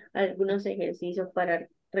algunos ejercicios para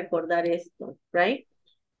recordar esto, right?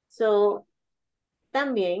 So,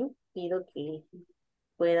 también pido que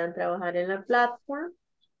puedan trabajar en la plataforma,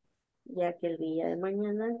 ya que el día de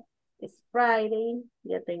mañana es Friday,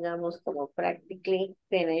 ya tengamos como practically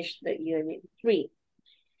finished the unit 3.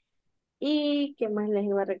 ¿Y qué más les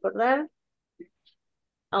iba a recordar?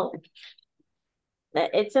 Oh,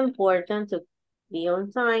 that it's important to be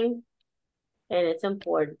on time and it's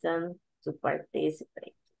important to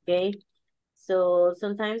participate, okay? So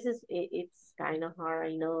sometimes it's kind of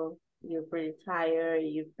hard. I know you're pretty tired,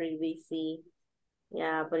 you're pretty busy.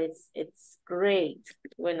 Yeah, but it's great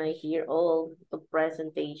when I hear all the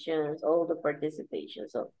presentations, all the participation.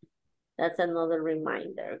 So that's another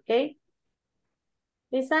reminder, okay?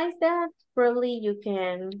 Besides that, probably you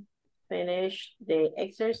can finish the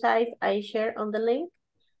exercise I shared on the link.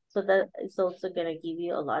 So that is also gonna give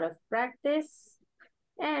you a lot of practice.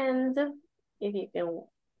 And if you can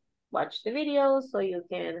watch the video so you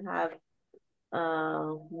can have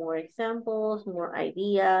more examples, more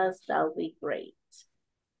ideas, that would be great.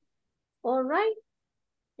 All right.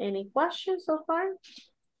 Any questions so far?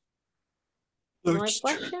 No hay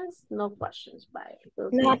questions? No questions. Bye. No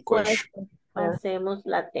Entonces, question. hacemos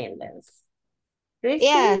la attendance. Christy?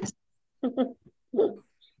 Yes.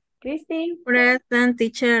 Christy? Present,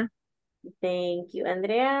 teacher. Thank you.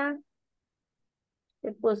 Andrea?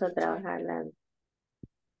 Se puso a trabajar la...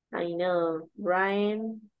 I know.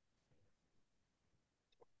 Brian?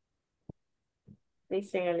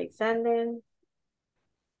 Christian Alexander?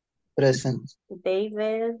 Present.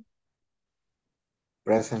 David?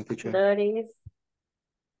 Present, teacher. Doris?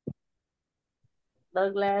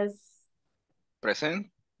 Douglas? Present.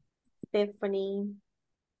 Stephanie?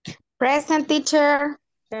 Present, teacher.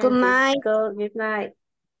 Good night. Francisco? Good night.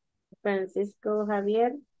 Francisco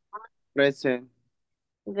Javier? Present.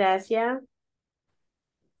 Gracias.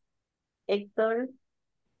 Héctor?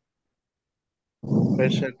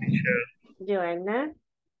 Present, teacher. Joanna?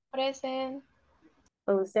 Present.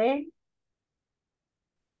 Jose?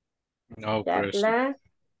 No, present. Carla?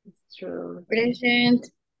 It's true. Present.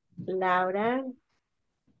 Laura?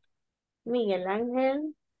 Miguel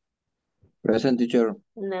Ángel? Present, teacher.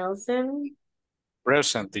 Nelson?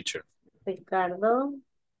 Present, teacher. Ricardo?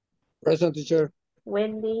 Present, teacher.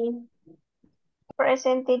 Wendy?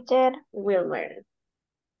 Present, teacher. Wilmer?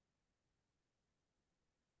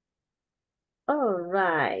 All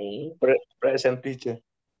right. Present, teacher.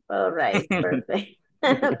 All right, perfect.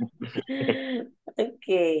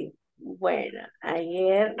 Ok, bueno,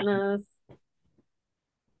 ayer nos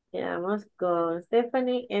quedamos con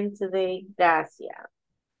Stephanie and today Gracia.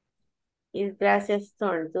 It's Gracia's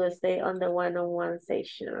turn to stay on the one-on-one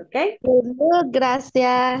session, okay? Good luck,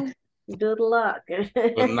 gracias. Good luck. Good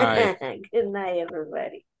night. Good night,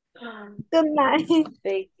 everybody. Good night.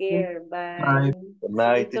 Take care. Bye. Night. Good See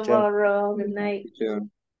night, you teacher. tomorrow. Good night. Teacher.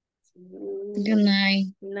 Good night.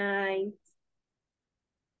 Night.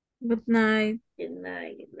 Good night. Good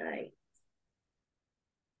night. Good night.